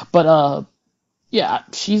 but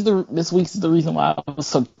Miss Weeks is the reason why I was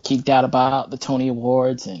so geeked out about the Tony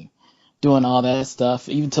Awards and doing all that stuff,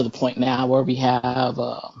 even to the point now where we have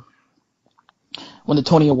when the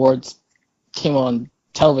Tony Awards came on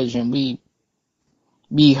television, me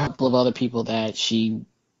a couple of other people that she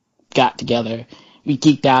got together, we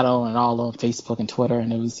geeked out on it all on Facebook and Twitter,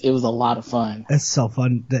 and it was a lot of fun. It's so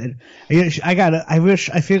fun.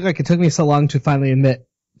 I feel like it took me so long to finally admit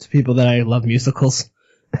to people that I love musicals.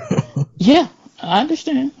 Yeah, I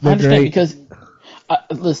understand. Because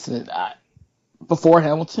listen, before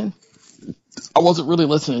Hamilton, I wasn't really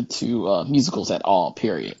listening to musicals at all.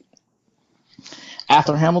 Period.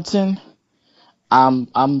 After Hamilton,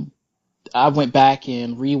 I went back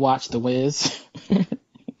and rewatched The Wiz.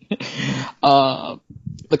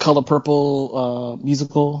 The Color Purple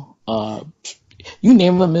musical. You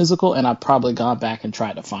name a musical, and I've probably gone back and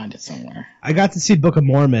tried to find it somewhere. I got to see Book of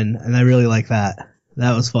Mormon, and I really like that.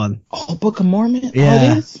 That was fun. Oh, Book of Mormon? Yeah.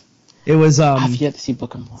 Oh, it is? It was, I've yet to see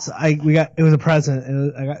Book of Mormon. So it was a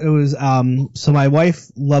present. So my wife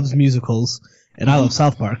loves musicals, and I love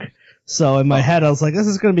South Park. So in my head, I was like, this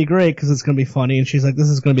is going to be great because it's going to be funny. And she's like, this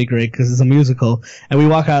is going to be great because it's a musical. And we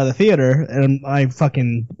walk out of the theater, and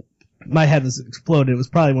my head was exploded. It was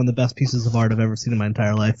probably one of the best pieces of art I've ever seen in my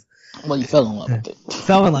entire life. Well, you fell in love with it.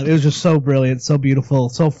 Fell in love. It was just so brilliant, so beautiful,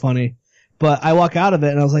 so funny. But I walk out of it,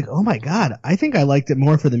 and I was like, oh my God, I think I liked it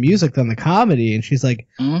more for the music than the comedy. And she's like,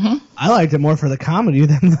 I liked it more for the comedy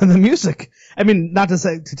than the music. I mean, not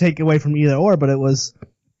to take away from either or, but it was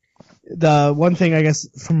the one thing, I guess,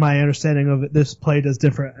 from my understanding of it, this play does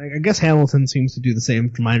different. I guess Hamilton seems to do the same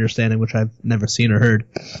from my understanding, which I've never seen or heard.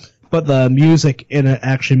 But the music in it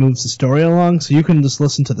actually moves the story along, so you can just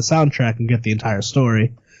listen to the soundtrack and get the entire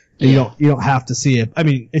story. And you don't have to see it. I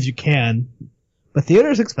mean, if you can. But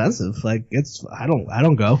theater's expensive. Like, I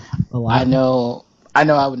don't go a lot. I know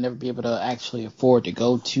I would never be able to actually afford to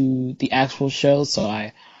go to the actual show, so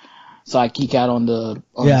I geek out on the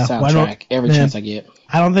soundtrack every chance I get.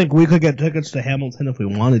 I don't think we could get tickets to Hamilton if we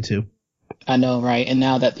wanted to. I know, right? And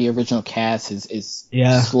now that the original cast is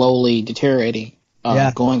slowly deteriorating,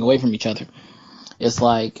 going away from each other, it's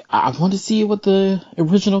like, I want to see it with the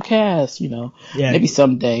original cast, maybe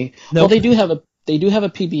someday. Nope. Well, they do have a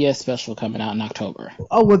PBS special coming out in October.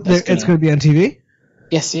 Oh, it's going to be on TV?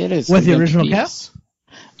 Yes, it is. With the original cast?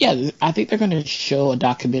 Yeah, I think they're going to show a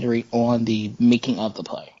documentary on the making of the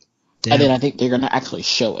play. Yeah. And then I think they're going to actually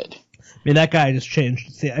show it. I mean, that guy just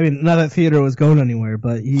changed. I mean, not that theater was going anywhere,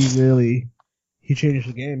 but he changed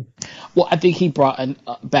the game. Well, I think he brought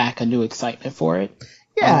back a new excitement for it.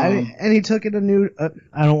 Yeah, and he took it a new,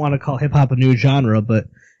 I don't want to call hip-hop a new genre, but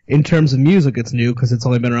in terms of music, it's new because it's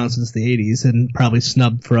only been around since the 80s and probably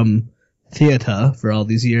snubbed from theater for all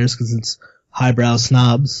these years because it's highbrow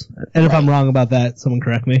snobs. And if I'm wrong about that, someone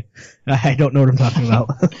correct me. I don't know what I'm talking about.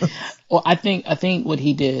 Well, I think what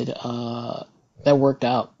he did that worked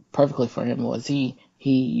out perfectly for him was he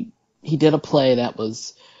did a play that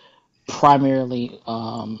was primarily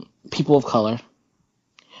people of color.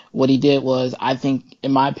 What he did was, I think,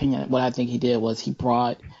 in my opinion, he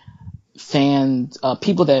brought fans,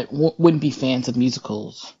 people that wouldn't be fans of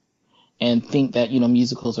musicals and think that,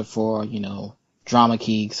 musicals are for, drama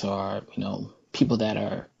geeks or, people that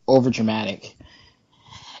are over dramatic.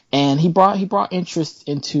 And he brought interest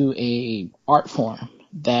into a art form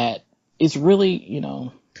that is really,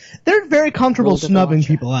 they're very comfortable snubbing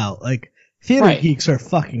people out. Like, theater geeks are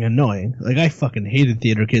fucking annoying. Like, I fucking hated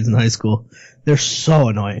theater kids in high school. They're so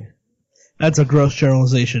annoying. That's a gross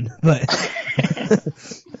generalization, but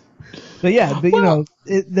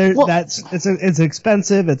it's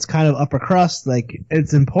expensive. It's kind of upper crust. Like,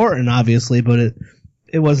 it's important, obviously, but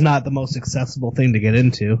it was not the most accessible thing to get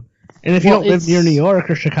into. And if you don't live near New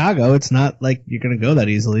York or Chicago, it's not like you're going to go that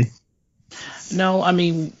easily. No, I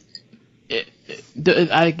mean,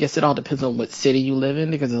 I guess it all depends on what city you live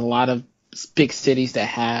in, because there's a lot of big cities that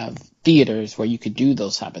have theaters where you could do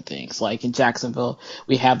those type of things. Like in Jacksonville,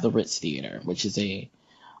 we have the Ritz Theater, which is a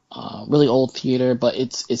really old theater, but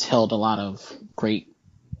it's held a lot of great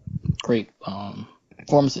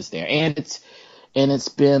performances there, and it's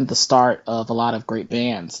been the start of a lot of great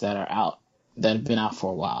bands that have been out for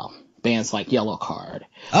a while. Bands like Yellow Card,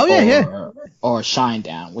 or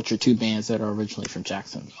Shinedown, which are two bands that are originally from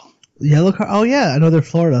Jacksonville. Yellow Card, oh yeah, I know they're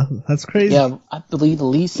Florida. That's crazy. Yeah, I believe the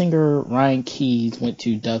lead singer Ryan Keyes went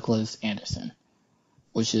to Douglas Anderson,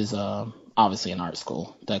 which is obviously an art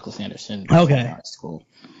school. Douglas Anderson, art school.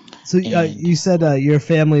 So you said your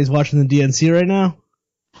family is watching the DNC right now?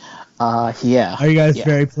 Yeah. Are you guys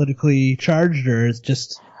very politically charged, or is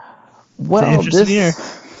just interesting here?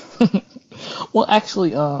 Well,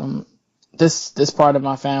 actually, this part of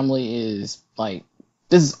my family is like,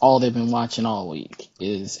 this is all they've been watching all week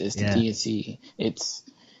is the DNC. It's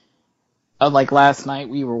like last night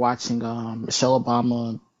we were watching Michelle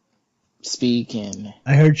Obama speak, and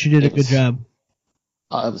I heard she did a good job.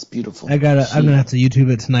 It was beautiful. I'm gonna have to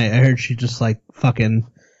YouTube it tonight. I heard she just like fucking.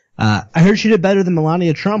 I heard she did better than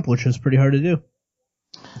Melania Trump, which was pretty hard to do.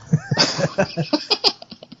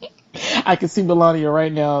 I can see Melania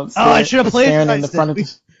right now. I should have played in the front of.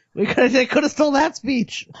 We could have stole that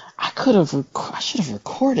speech. I should have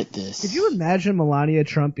recorded this. Could you imagine Melania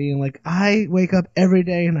Trump being like, I wake up every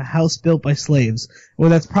day in a house built by slaves? Well,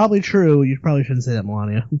 that's probably true. You probably shouldn't say that,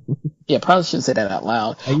 Melania. Yeah, probably shouldn't say that out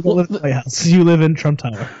loud. You don't live in the White House. You live in Trump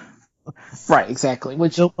Tower. Right, exactly.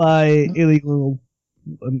 Which built by illegal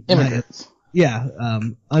immigrants.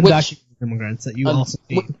 Undocumented immigrants that you also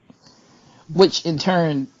hate. Which in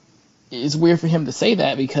turn is weird for him to say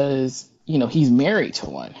that because, he's married to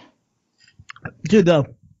one. Dude, the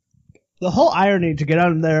whole irony to get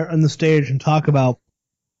out there on the stage and talk about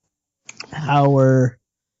how we're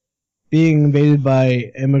being invaded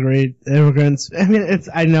by immigrants. I mean,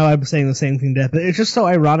 I know I'm saying the same thing, but it's just so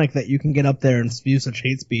ironic that you can get up there and spew such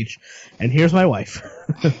hate speech. And here's my wife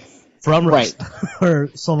from or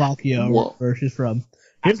Slovakia, or where she's from.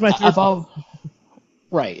 Here's my third.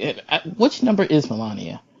 Right. Which number is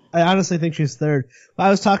Melania? I honestly think she's third. I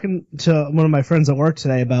was talking to one of my friends at work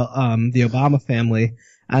today about the Obama family,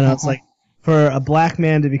 and I was like, for a black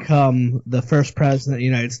man to become the first president of the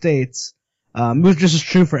United States, which just is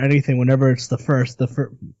true for anything. Whenever it's the first,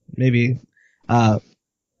 maybe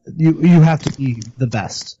you have to be the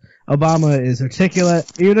best. Obama is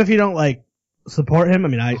articulate, even if you don't like support him. I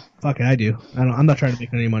mean, I do. I'm not trying to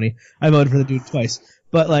make any money. I voted for the dude twice,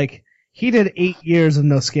 but like. He did 8 years of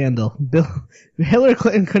no scandal. Hillary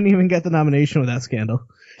Clinton couldn't even get the nomination without scandal.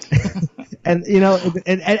 And, you know,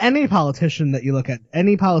 and any politician that you look at,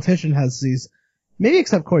 any politician has these, maybe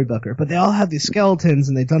except Cory Booker, but they all have these skeletons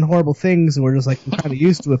and they've done horrible things and we're just like, kind of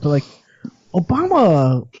used to it. But like,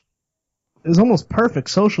 Obama is almost perfect,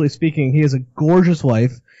 socially speaking. He has a gorgeous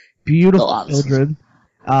wife, beautiful children,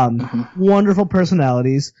 wonderful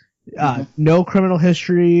personalities. No criminal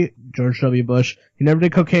history, George W. Bush. He never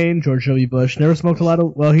did cocaine, George W. Bush. Never smoked a lot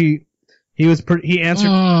of, he answered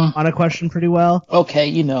on a question pretty well. Okay,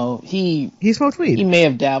 you know, he smoked weed. He may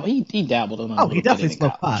have dabbled, he dabbled in a he definitely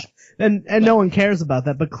smoked pot. And no one cares about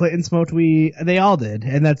that, but Clinton smoked weed, they all did.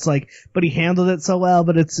 And that's like, but he handled it so well,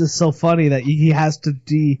 but it's just so funny that he has to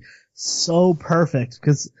be so perfect,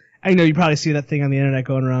 because I know you probably see that thing on the internet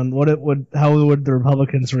going around, how would the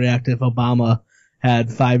Republicans react if Obama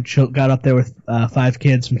had got up there with 5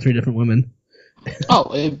 kids from 3 different women.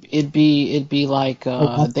 It'd be like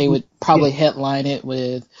they would probably headline it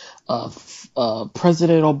with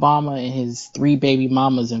President Obama and his 3 baby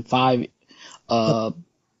mamas and 5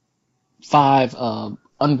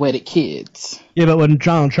 unwedded kids. Yeah, but when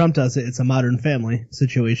Donald Trump does it, it's a Modern Family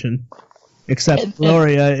situation. Except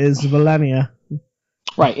Gloria is Melania.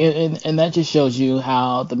 Right, and that just shows you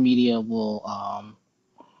how the media will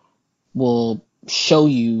show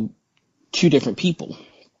you 2 different people.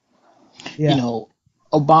 Yeah. You know,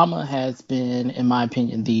 Obama has been, in my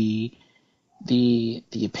opinion, the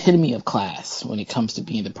epitome of class when it comes to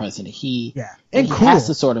being the president. He has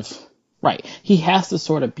to sort of He has to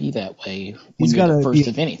sort of be that way when you're the first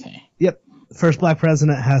of anything. Yep, first black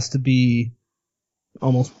president has to be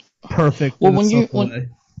almost perfect. Well,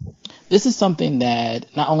 this is something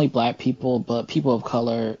that not only black people but people of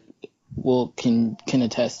color can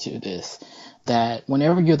attest to this. That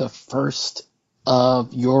whenever you're the first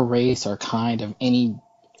of your race or kind of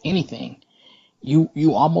anything,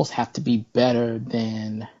 you almost have to be better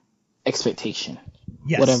than expectation.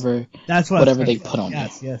 Yes. Whatever they put on you.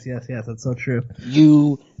 Yes. That's so true.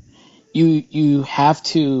 You have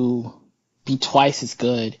to be twice as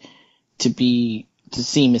good to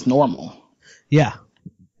seem as normal. Yeah.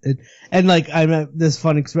 And like I met this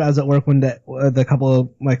funny experience. I was at work one day with a couple of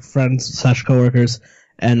my friends / coworkers.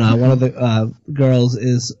 And one of the girls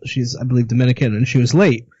she's I believe Dominican, and she was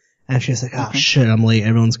late, and she's like, "Oh shit, I'm late.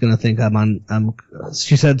 Everyone's gonna think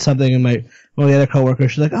she said something, and one of the other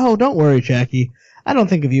coworkers, she's like, "Oh, don't worry, Jackie. I don't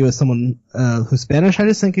think of you as someone who's Spanish. I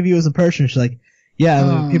just think of you as a person." She's like, "Yeah, I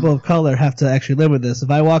mean, people of color have to actually live with this.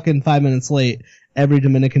 If I walk in 5 minutes late, every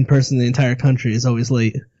Dominican person in the entire country is always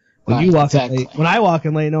late. When I walk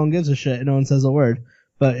in late, no one gives a shit. No one says a word."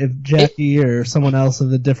 But if Jackie or someone else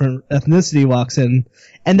of a different ethnicity walks in,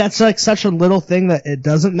 and that's like such a little thing that it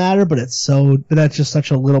doesn't matter, but that's just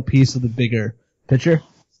such a little piece of the bigger picture.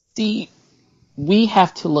 See, we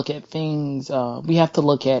have to look at things, we have to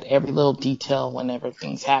look at every little detail whenever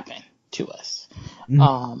things happen to us.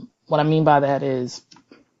 Mm-hmm. What I mean by that is,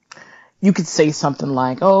 you could say something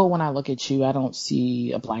like, "Oh, when I look at you, I don't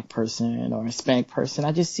see a black person or a Hispanic person.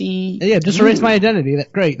 I just see just erase my identity.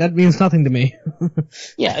 That's great. That means nothing to me."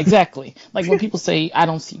 Yeah, exactly. Like when people say, "I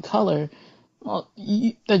don't see color," well,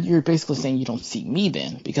 you're basically saying you don't see me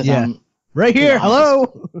then, because I'm right here.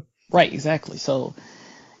 Hello. Right, exactly. So,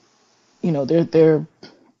 you know, they're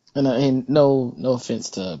and no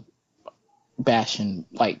offense to bashing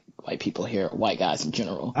white people here, white guys in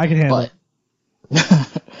general. I can handle it.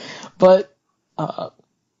 But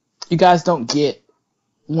you guys don't get,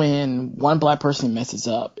 when one black person messes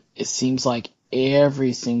up, it seems like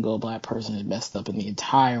every single black person is messed up in the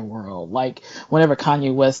entire world. Like whenever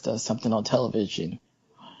Kanye West does something on television,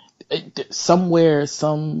 somewhere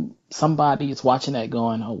somebody is watching that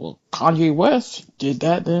going, "Oh well, Kanye West did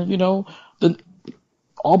that, then then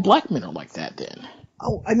all black men are like that then."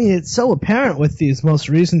 Oh, I mean, it's so apparent with these most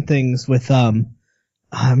recent things with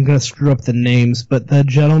I'm going to screw up the names, but the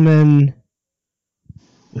gentleman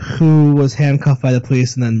who was handcuffed by the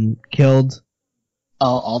police and then killed.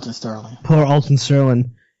 Oh, Alton Sterling. Poor Alton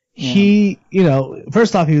Sterling. Yeah. He,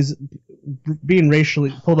 first off, he was being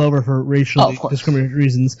pulled over for racially discriminatory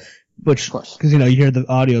reasons, which, because, you hear the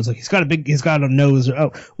audio, it's like, he's got a nose,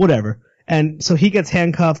 or whatever. And so he gets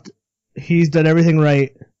handcuffed. He's done everything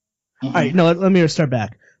right. Mm-hmm. All right, no, let me start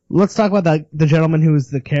back. Let's talk about the gentleman who was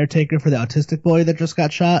the caretaker for the autistic boy that just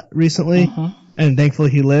got shot recently, and thankfully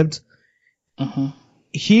he lived. Mm-hmm.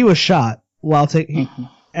 He was shot while taking,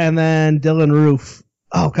 and then Dylan Roof.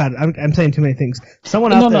 Oh God, I'm saying too many things.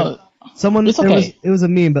 Someone out there. Someone, it's okay. It was a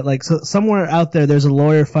meme, but somewhere out there, there's a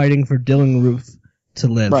lawyer fighting for Dylan Roof to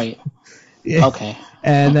live. Right. Yeah. Okay.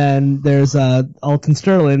 And then there's Alton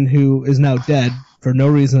Sterling, who is now dead for no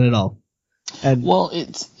reason at all. And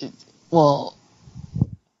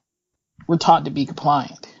we're taught to be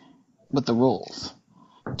compliant with the rules.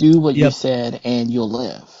 Do what you said, and you'll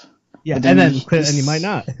live. Yeah, and then you might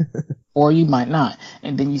not. Or you might not.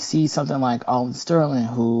 And then you see something like Alton Sterling,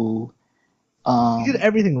 who he did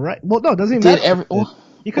everything right. Well, no, it doesn't even matter.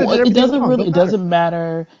 It doesn't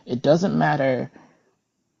matter. It doesn't matter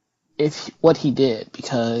if what he did,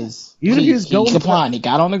 because he complied. He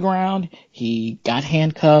got on the ground. He got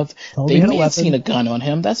handcuffed. They may have seen a gun on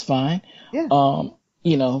him. That's fine. Yeah.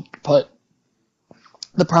 But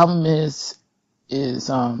the problem is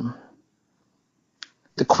the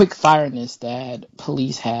quick fireness that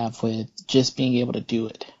police have with just being able to do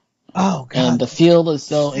it. Oh God! And feel as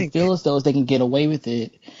though they can get away with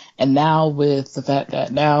it. And now with the fact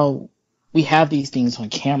that now we have these things on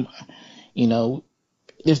camera,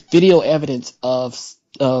 there's video evidence of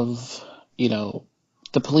the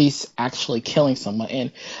police actually killing someone.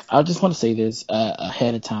 And I just want to say this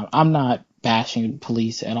ahead of time. I'm not bashing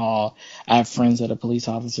police at all. I have friends that are police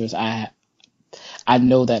officers. I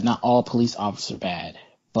know that not all police officers are bad,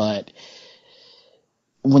 but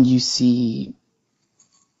when you see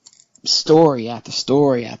story after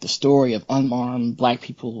story after story of unarmed black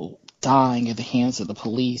people dying at the hands of the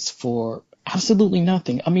police for absolutely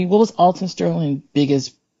nothing. I mean, what was Alton Sterling's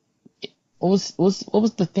biggest? What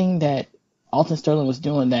was the thing that Alton Sterling was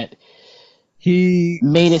doing that he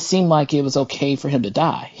made it seem like it was okay for him to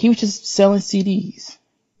die? He was just selling CDs.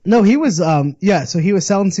 No, he was so he was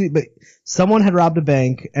selling CDs, but someone had robbed a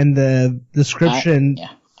bank, and the description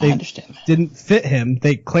I understand that. Didn't fit him.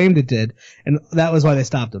 They claimed it did, and that was why they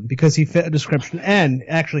stopped him, because he fit a description, and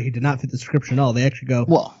actually he did not fit the description at all. They actually go,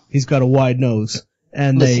 well, he's got a wide nose,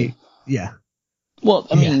 and Well,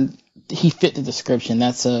 I mean, he fit the description.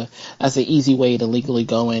 That's an easy way to legally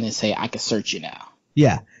go in and say, I can search you now.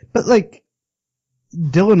 Yeah, but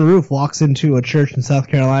Dylan Roof walks into a church in South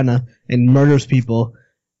Carolina and murders people,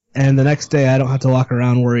 and the next day I don't have to walk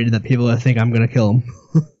around worried that people think I'm going to kill him.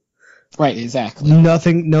 Right, exactly.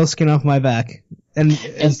 No skin off my back. And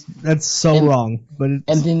that's so wrong. And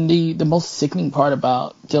then the most sickening part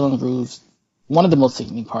about Dylan Roof, one of the most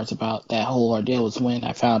sickening parts about that whole ordeal was when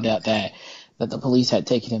I found out that the police had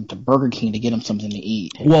taken him to Burger King to get him something to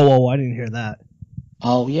eat. Whoa, I didn't hear that.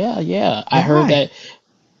 Oh, yeah. I heard that.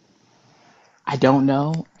 I don't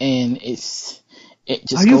know, and it just goes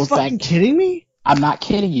back. Are you fucking kidding me? I'm not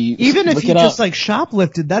kidding you. Even if he just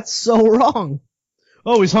shoplifted, that's so wrong.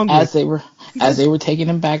 Oh, he's hungry. As they were taking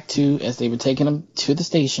him to the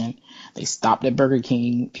station, they stopped at Burger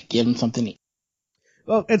King to give him something to eat.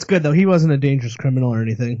 Well, it's good though. He wasn't a dangerous criminal or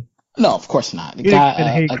anything. No, of course not. He didn't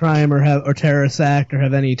hate crime or terrorist act or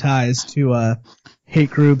have any ties to hate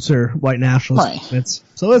groups or white nationalists. Right.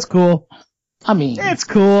 So it's cool. I mean, it's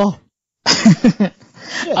cool.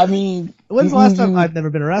 I mean, when's the last time? I've never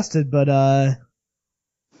been arrested, but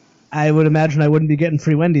I would imagine I wouldn't be getting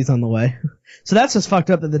free Wendy's on the way. So that's just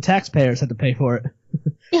fucked up that the taxpayers had to pay for it.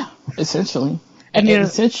 Yeah, essentially. And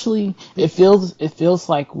essentially, it feels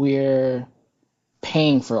like we're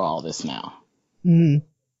paying for all this now. Mm-hmm.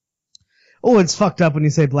 Oh, it's fucked up when you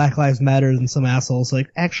say Black Lives Matter and some assholes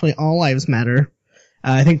actually all lives matter.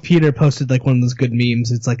 I think Peter posted one of those good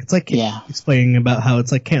memes. It's explaining about how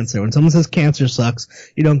it's like cancer. When someone says cancer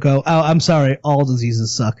sucks, you don't go, oh, I'm sorry, all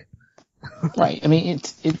diseases suck. Right. I mean,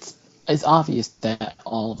 it's obvious that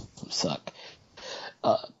all of them suck.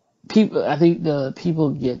 I think the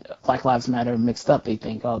people get Black Lives Matter mixed up. They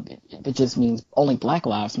think, oh, it just means only Black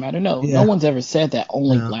Lives Matter. No, no one's ever said that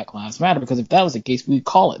only Black Lives Matter, because if that was the case, we'd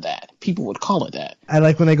call it that. People would call it that. I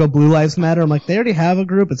like when they go Blue Lives Matter. I'm like, they already have a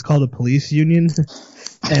group. It's called a police union.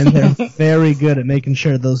 And they're very good at making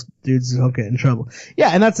sure those dudes don't get in trouble. Yeah,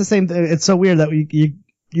 and that's the same thing. It's so weird that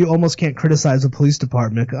you almost can't criticize the police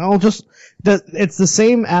department. It's the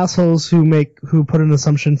same assholes who put an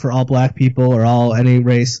assumption for all black people or any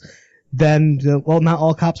race. Then, well, not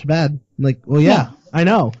all cops are bad. I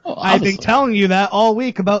know. Oh, I've been telling you that all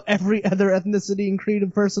week about every other ethnicity and creed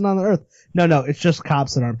of person on the earth. No, it's just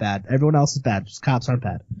cops that aren't bad. Everyone else is bad. Just cops aren't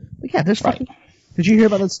bad. But yeah, there's fucking... Did you hear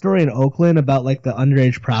about that story in Oakland about like the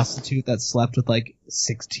underage prostitute that slept with like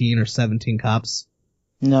 16 or 17 cops?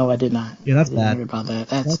 No, I did not. Yeah, that's I bad. didn't hear about that.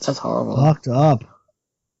 That's horrible. Fucked up.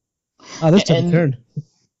 Oh, this took a turn.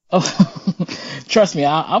 Oh, trust me,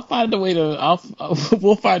 I'll find a way to.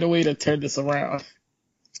 We'll find a way to turn this around.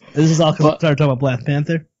 This is all because we started talking about Black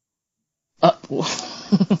Panther. I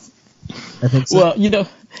think so. Well,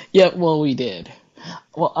 yeah. Well, we did.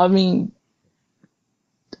 Well, I mean,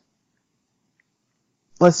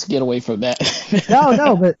 let's get away from that.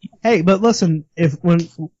 No, but hey, but listen, when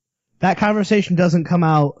that conversation doesn't come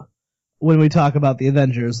out when we talk about the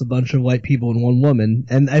Avengers, a bunch of white people and one woman,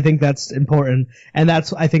 and I think that's important, and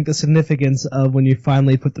that's, I think, the significance of when you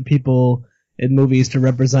finally put the people in movies to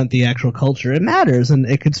represent the actual culture. It matters, and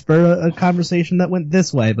it could spur a conversation that went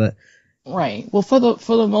this way, but... Right. Well, for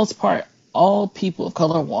the most part, all people of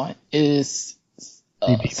color want is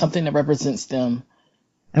something that represents them.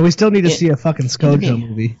 And we still need to see a fucking ScarJo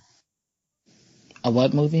movie. A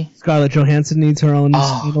what movie? Scarlett Johansson needs her own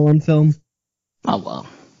standalone film. Oh, well.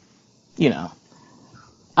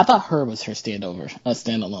 I thought Her was her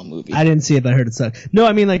standalone movie. I didn't see it, but I heard it sucked. No,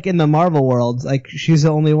 I mean, like, in the Marvel world, like, she's the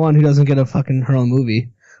only one who doesn't get her own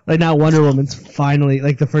movie. Like, now Wonder Woman's finally,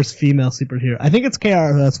 like, the first female superhero. I think it's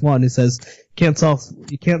KRS-One who says, you can't solve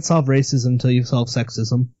racism until you solve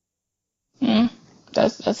sexism.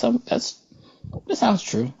 That sounds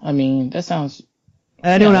true. I mean, that sounds...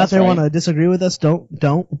 Anyone out there want to disagree with us? Don't.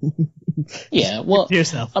 Yeah, well... To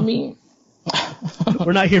yourself. I mean...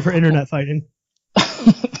 We're not here for internet fighting.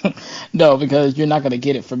 No, because you're not going to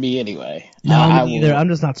get it from me anyway. No, me neither. I'm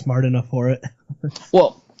just not smart enough for it.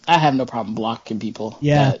 Well, I have no problem blocking people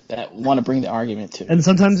that want to bring the argument to me. And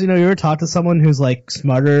sometimes, you ever talk to someone who's like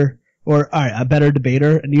smarter or a better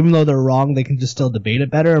debater, and even though they're wrong, they can just still debate it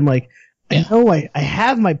better. I'm like, I know I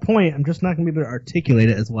have my point, I'm just not going to be able to articulate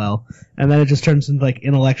it as well. And then it just turns into like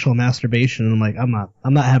intellectual masturbation, and I'm like,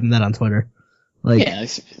 I'm not having that on Twitter. Like,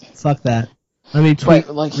 fuck that. Let me tweet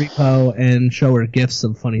repo and show her gifs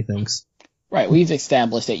of funny things. Right, we've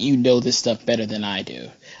established that you know this stuff better than I do.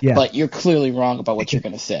 Yeah. But you're clearly wrong about what you're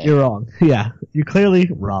going to say. You're wrong. Yeah, you're clearly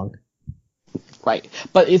wrong. Right,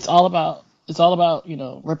 but it's all about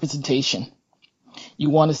representation. You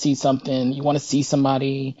want to see something. You want to see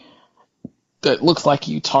somebody that looks like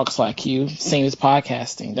you, talks like you. Same as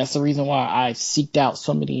podcasting. That's the reason why I seeked out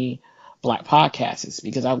so many Black podcasts,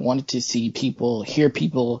 because I wanted to hear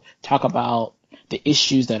people talk about the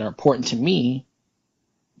issues that are important to me,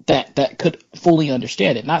 that could fully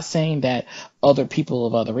understand it. Not saying that other people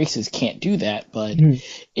of other races can't do that, but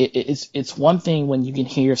it's one thing when you can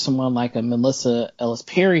hear someone like a Melissa Ellis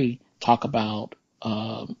Perry talk about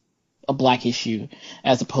a Black issue,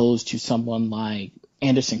 as opposed to someone like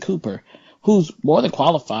Anderson Cooper, who's more than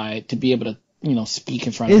qualified to be able to speak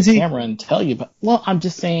in front of the camera and tell you. But I'm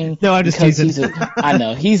just saying. No, I'm just teasing. I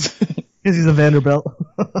know he's because he's a Vanderbilt.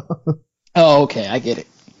 Oh, okay, I get it.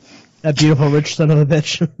 That beautiful rich son of a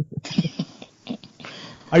bitch.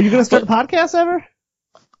 Are you going to start a podcast ever?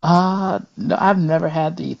 No, I've never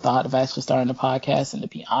had the thought of actually starting a podcast, and to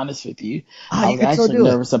be honest with you, I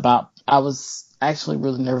was actually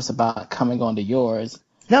really nervous about coming onto yours.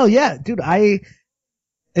 No, yeah, dude,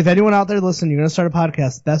 if anyone out there listening, you're going to start a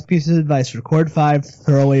podcast, best piece of advice, record 5,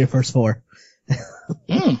 throw away your first 4.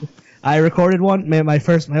 I recorded one, my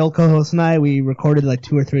old co-host and I, we recorded like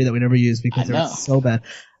 2 or 3 that we never used because they were so bad.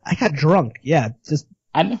 I got drunk. Yeah, just.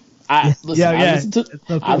 I know. I listened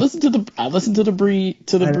to the Bree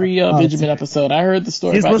Benjamin episode. I heard the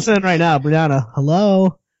story. She's listening right now, Brianna.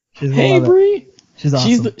 Hello. Hey, Bree. She's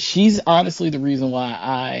awesome. She's honestly the reason why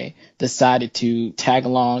I decided to tag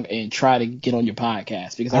along and try to get on your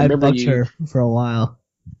podcast, because I remember her for a while.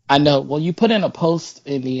 I know. Well, you put in a post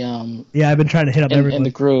in the I've been trying to hit up everyone in the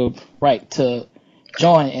group, right, to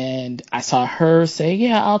join, and I saw her say,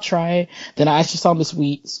 "Yeah, I'll try it." Then I actually saw Miss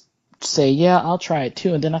Wheat say, "Yeah, I'll try it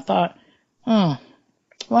too." And then I thought,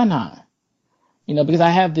 why not? Because I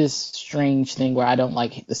have this strange thing where I don't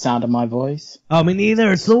like the sound of my voice. Oh, me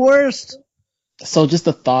neither. It's the worst. So just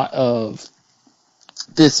the thought of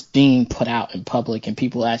this being put out in public and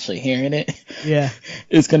people actually hearing it,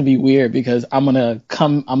 it's going to be weird, because I'm going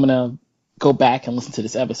to go back and listen to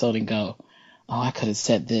this episode and go, oh, I could have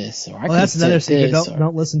said this, or I could have said this. That's another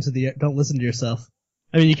secret. Don't listen to yourself.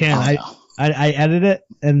 I mean, you can. I edit it,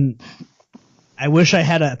 and I wish I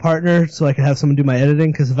had a partner so I could have someone do my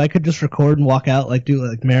editing, because if I could just record and walk out do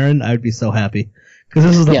like Marin, I would be so happy. Because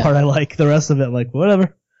this is the part I like. The rest of it, like,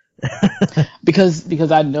 whatever.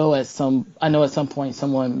 Because I know at some point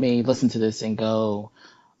someone may listen to this and go,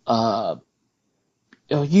 oh,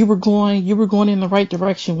 you were going in the right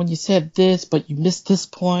direction when you said this, but you missed this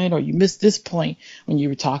point, or you missed this point when you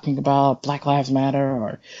were talking about Black Lives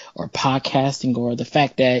Matter or podcasting, or the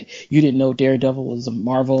fact that you didn't know Daredevil was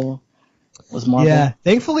Marvel. Yeah,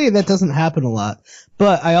 thankfully that doesn't happen a lot.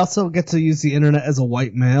 But I also get to use the internet as a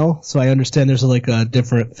white male, so I understand there's like a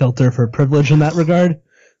different filter for privilege in that regard.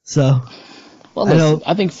 So, well, listen,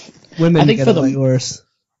 I think women get it way worse.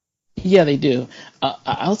 Yeah, they do.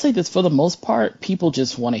 I'll say this, for the most part, people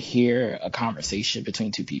just want to hear a conversation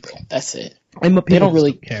between two people. That's it. And they don't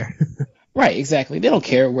really care. Right, exactly. They don't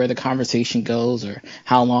care where the conversation goes or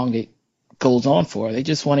how long it goes on for. They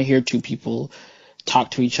just want to hear two people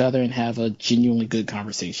talk to each other and have a genuinely good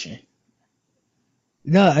conversation.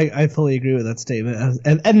 No, I fully agree with that statement.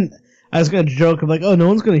 And I was going to joke, I'm like, oh, no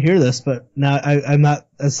one's going to hear this, but now I'm not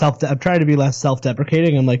as I'm trying to be less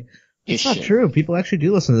self-deprecating. I'm like, it's not true. People actually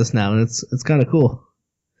do listen to this now, and it's kind of cool.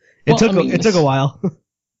 It took a while.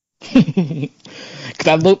 Because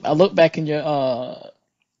I look back in your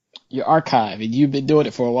archive, and you've been doing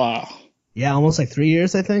it for a while. Yeah, almost like 3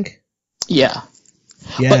 years, I think. Yeah.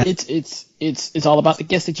 Yeah. But it's all about the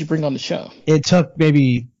guests that you bring on the show. It took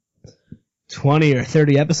maybe 20 or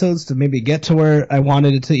 30 episodes to maybe get to where I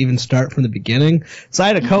wanted it to even start from the beginning. So I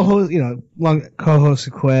had a co-host, long co-host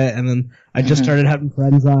who quit, and then I just started having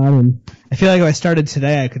friends on, and I feel like if I started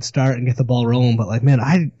today, I could start and get the ball rolling. But like, man,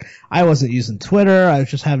 I wasn't using Twitter. I was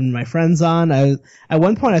just having my friends on. At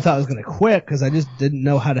one point I thought I was going to quit because I just didn't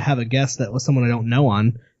know how to have a guest that was someone I don't know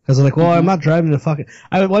on. Because I'm like, well, I'm not driving to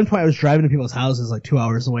at one point I was driving to people's houses like 2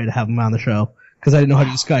 hours away to have them on the show because I didn't know how to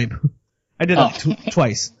use Skype. I did it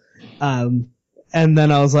twice. And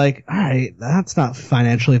then I was like, all right, that's not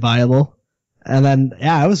financially viable. And then,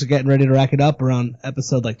 I was getting ready to rack it up around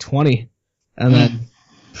episode like 20. And then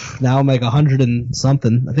now I'm like 100 and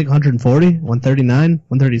something. I think 140, 139,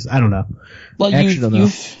 130. I don't know. Well, I actually don't know.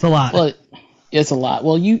 It's a lot. Well, it's a lot.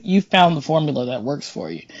 Well, you found the formula that works for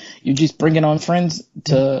you. You just bringing on friends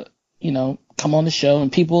to, come on the show,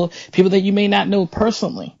 and people that you may not know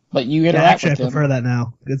personally, but you interact with them. I prefer that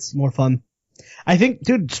now. It's more fun. I think,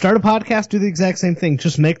 dude, start a podcast, do the exact same thing.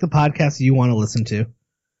 Just make the podcast you want to listen to.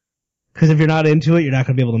 Because if you're not into it, you're not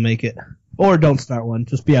going to be able to make it. Or don't start one.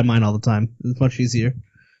 Just be on mine all the time. It's much easier.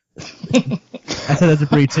 I said that to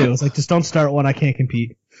Bree too. It's like, just don't start one. I can't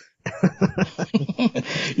compete.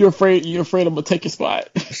 You're afraid I'm gonna take your spot.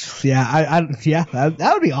 Yeah,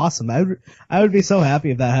 that would be awesome. I would be so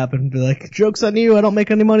happy if that happened. Be like, joke's on you. I don't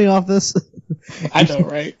make any money off this. I know,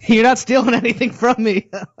 right? You're not stealing anything from me.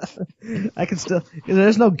 I can still.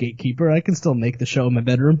 There's no gatekeeper. I can still make the show in my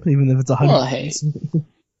bedroom, even if it's 100. Well, hey.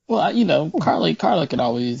 Well, Carla can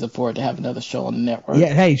always afford to have another show on the network.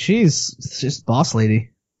 Yeah, hey, she's just boss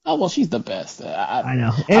lady. Oh, well, she's the best. I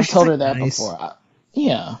know. I've told her that before.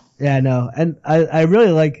 Yeah. Yeah, I know. And I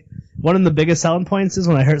really like, one of the biggest selling points is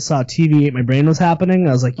when I saw TV Ate My Brain was happening.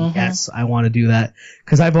 I was like, yes, I want to do that.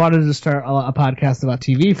 Because I've wanted to start a podcast about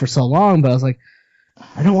TV for so long, but I was like,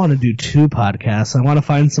 I don't want to do 2 podcasts. I want to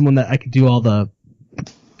find someone that I could do all the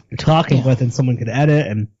talking with and someone could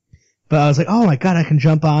edit. But I was like, oh my God, I can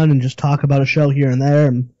jump on and just talk about a show here and there.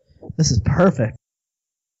 And this is perfect.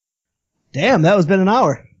 Damn, that was been an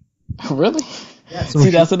hour. Really? Yeah, so see,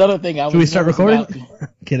 that's another thing. Should we start recording?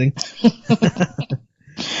 Kidding.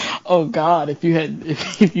 Oh God, if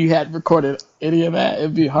you had recorded any of that,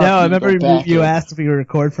 it'd be hard. No, I remember you asked if we would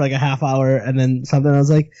record for like a half hour and then something. I was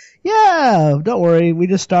like, yeah, don't worry, we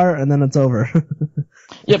just start and then it's over.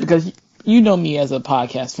 Yeah, because you know me as a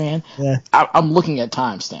podcast fan. Yeah. I'm looking at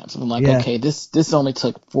timestamps. I'm like, okay, this only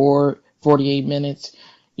took 48 minutes.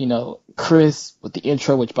 Chris with the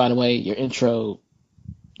intro, which by the way, your intro,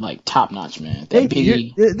 like, top notch, man.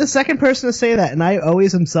 You're the second person to say that, and I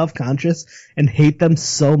always am self-conscious and hate them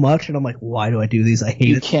so much, and I'm like, why do I do these? I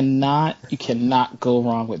hate it. You cannot go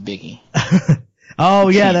wrong with Biggie. Oh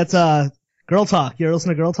yeah, that's Girl Talk. You ever listen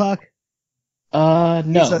to Girl Talk? No.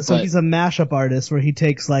 He's a mashup artist where he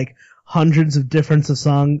takes like hundreds of different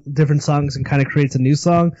songs and kind of creates a new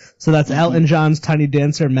song. So that's Elton John's Tiny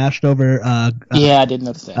Dancer mashed over. I didn't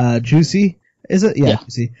notice that. Juicy. Is it? Yeah.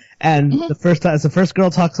 Juicy. And it's the first Girl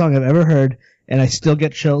Talk song I've ever heard, and I still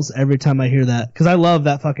get chills every time I hear that. Cause I love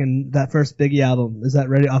that first Biggie album. Is that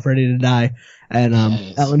Ready to Die? And,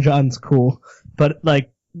 Elton John's cool. But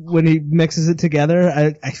like, when he mixes it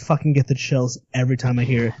together, I fucking get the chills every time I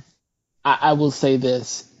hear it. I will say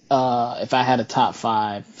this. If I had a top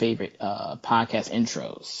 5 favorite, podcast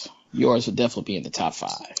intros, yours would definitely be in the top 5.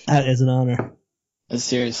 That is an honor.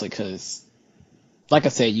 Seriously, cause, like I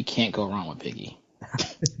said, you can't go wrong with Biggie.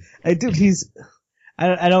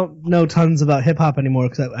 I don't know tons about hip hop anymore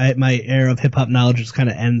because my era of hip hop knowledge just kind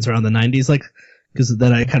of ends around the 90s, like, because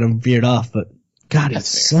then I kind of veered off. But God, it's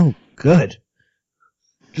so good.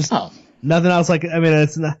 Just nothing else. Like, I mean,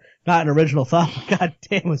 it's not an original thought, but God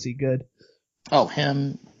damn, was he good? Oh,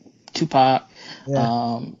 him, Tupac.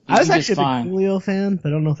 Yeah. I was actually a big Coolio fan, but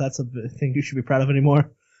I don't know if that's a thing you should be proud of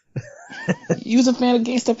anymore. You was a fan of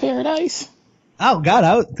Gangsta Paradise? Oh God,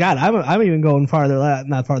 I'm even going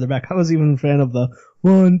not farther back. I was even a fan of the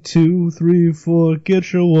 1, 2, 3, 4,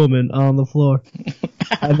 get your woman on the floor.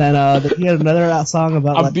 And then he had another song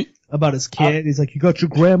about his kid. He's like, you got your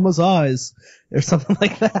grandma's eyes, or something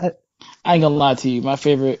like that. I ain't gonna lie to you. My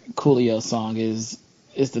favorite Coolio song is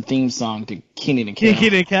the theme song to Kenan and Kel.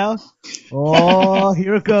 Kenan and Kel? Oh,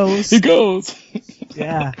 here it goes. It goes.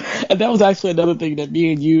 Yeah. And that was actually another thing that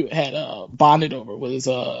me and you had bonded over was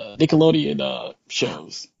Nickelodeon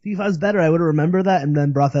shows. See, if I was better, I would have remembered that and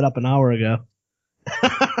then brought that up an hour ago.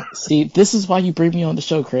 See, this is why you bring me on the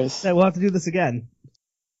show, Chris. Yeah, we'll have to do this again.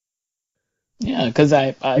 Yeah, because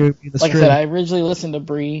I said, I originally listened to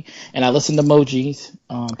Bree, and I listened to Moji's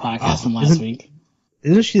podcast from last week.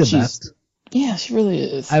 Isn't she the best? Yeah, she really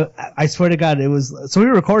is. I swear to God, it was. So we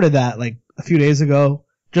recorded that like a few days ago,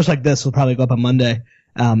 just like this. Will probably go up on Monday.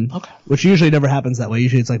 Okay. Which usually never happens that way.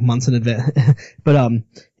 Usually it's like months in advance. But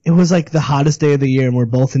it was like the hottest day of the year, and we're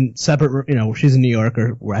both in separate. You know, she's in New York,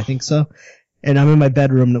 or I think so. And I'm in my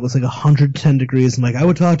bedroom, and it was like 110 degrees. I'm like, I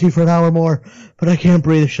would talk to you for an hour more, but I can't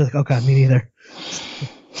breathe. She's like, oh God, me neither.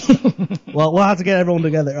 Well, we'll have to get everyone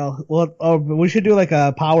together. We should do like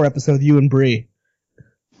a power episode with you and Bree.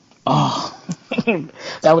 Oh,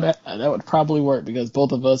 that would probably work because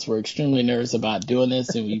both of us were extremely nervous about doing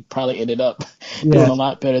this, and we probably ended up doing a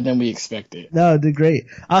lot better than we expected. No, it did great.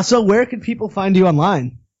 So where can people find you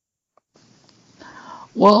online?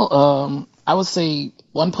 Well, I would say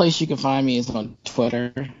one place you can find me is on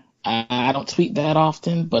Twitter. I don't tweet that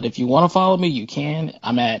often, but if you want to follow me, you can.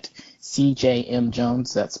 I'm at CJM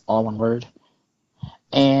Jones. That's all one word.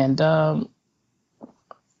 And other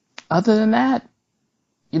than that,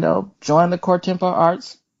 you know, join the Court Tempo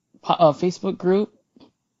Arts Facebook group.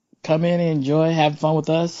 Come in and enjoy, have fun with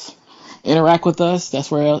us, interact with us.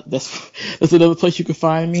 That's another place you can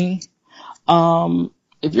find me.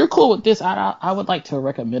 If you're cool with this, I would like to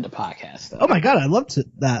recommend a podcast, though. Oh my God, I love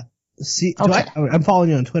that. I'm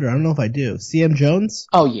following you on Twitter. I don't know if I do. CM Jones?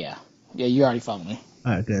 Oh yeah. Yeah, you already follow me.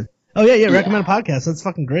 Alright, good. Oh yeah, recommend a podcast. That's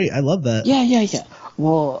fucking great. I love that. Yeah.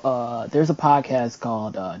 Well, there's a podcast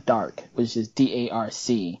called Dark, which is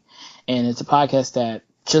DARC. And it's a podcast that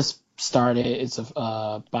just started. It's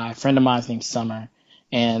by a friend of mine named Summer.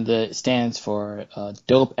 And it stands for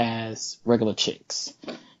Dope Ass Regular Chicks.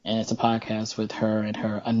 And it's a podcast with her and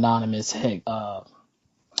her anonymous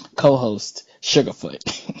co-host,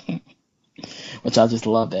 Sugarfoot. Which I just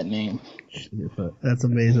love that name. Sugarfoot. That's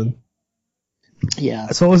amazing. Yeah.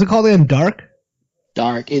 So what was it called again? Dark?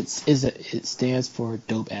 Dark. It stands for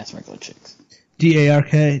Dope Ass Regular Chicks.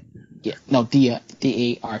 DARK? Yeah. No,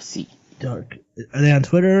 DARC. Dark. Are they on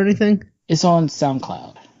Twitter or anything? It's on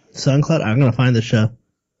SoundCloud. SoundCloud? I'm gonna find the show.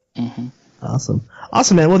 Mm-hmm.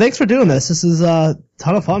 Awesome, man. Well, thanks for doing this. This is a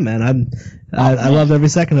ton of fun, man. I loved every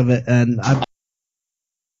second of it, and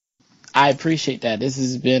I appreciate that. This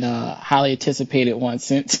has been a highly anticipated one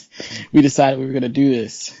since we decided we were going to do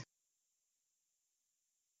this.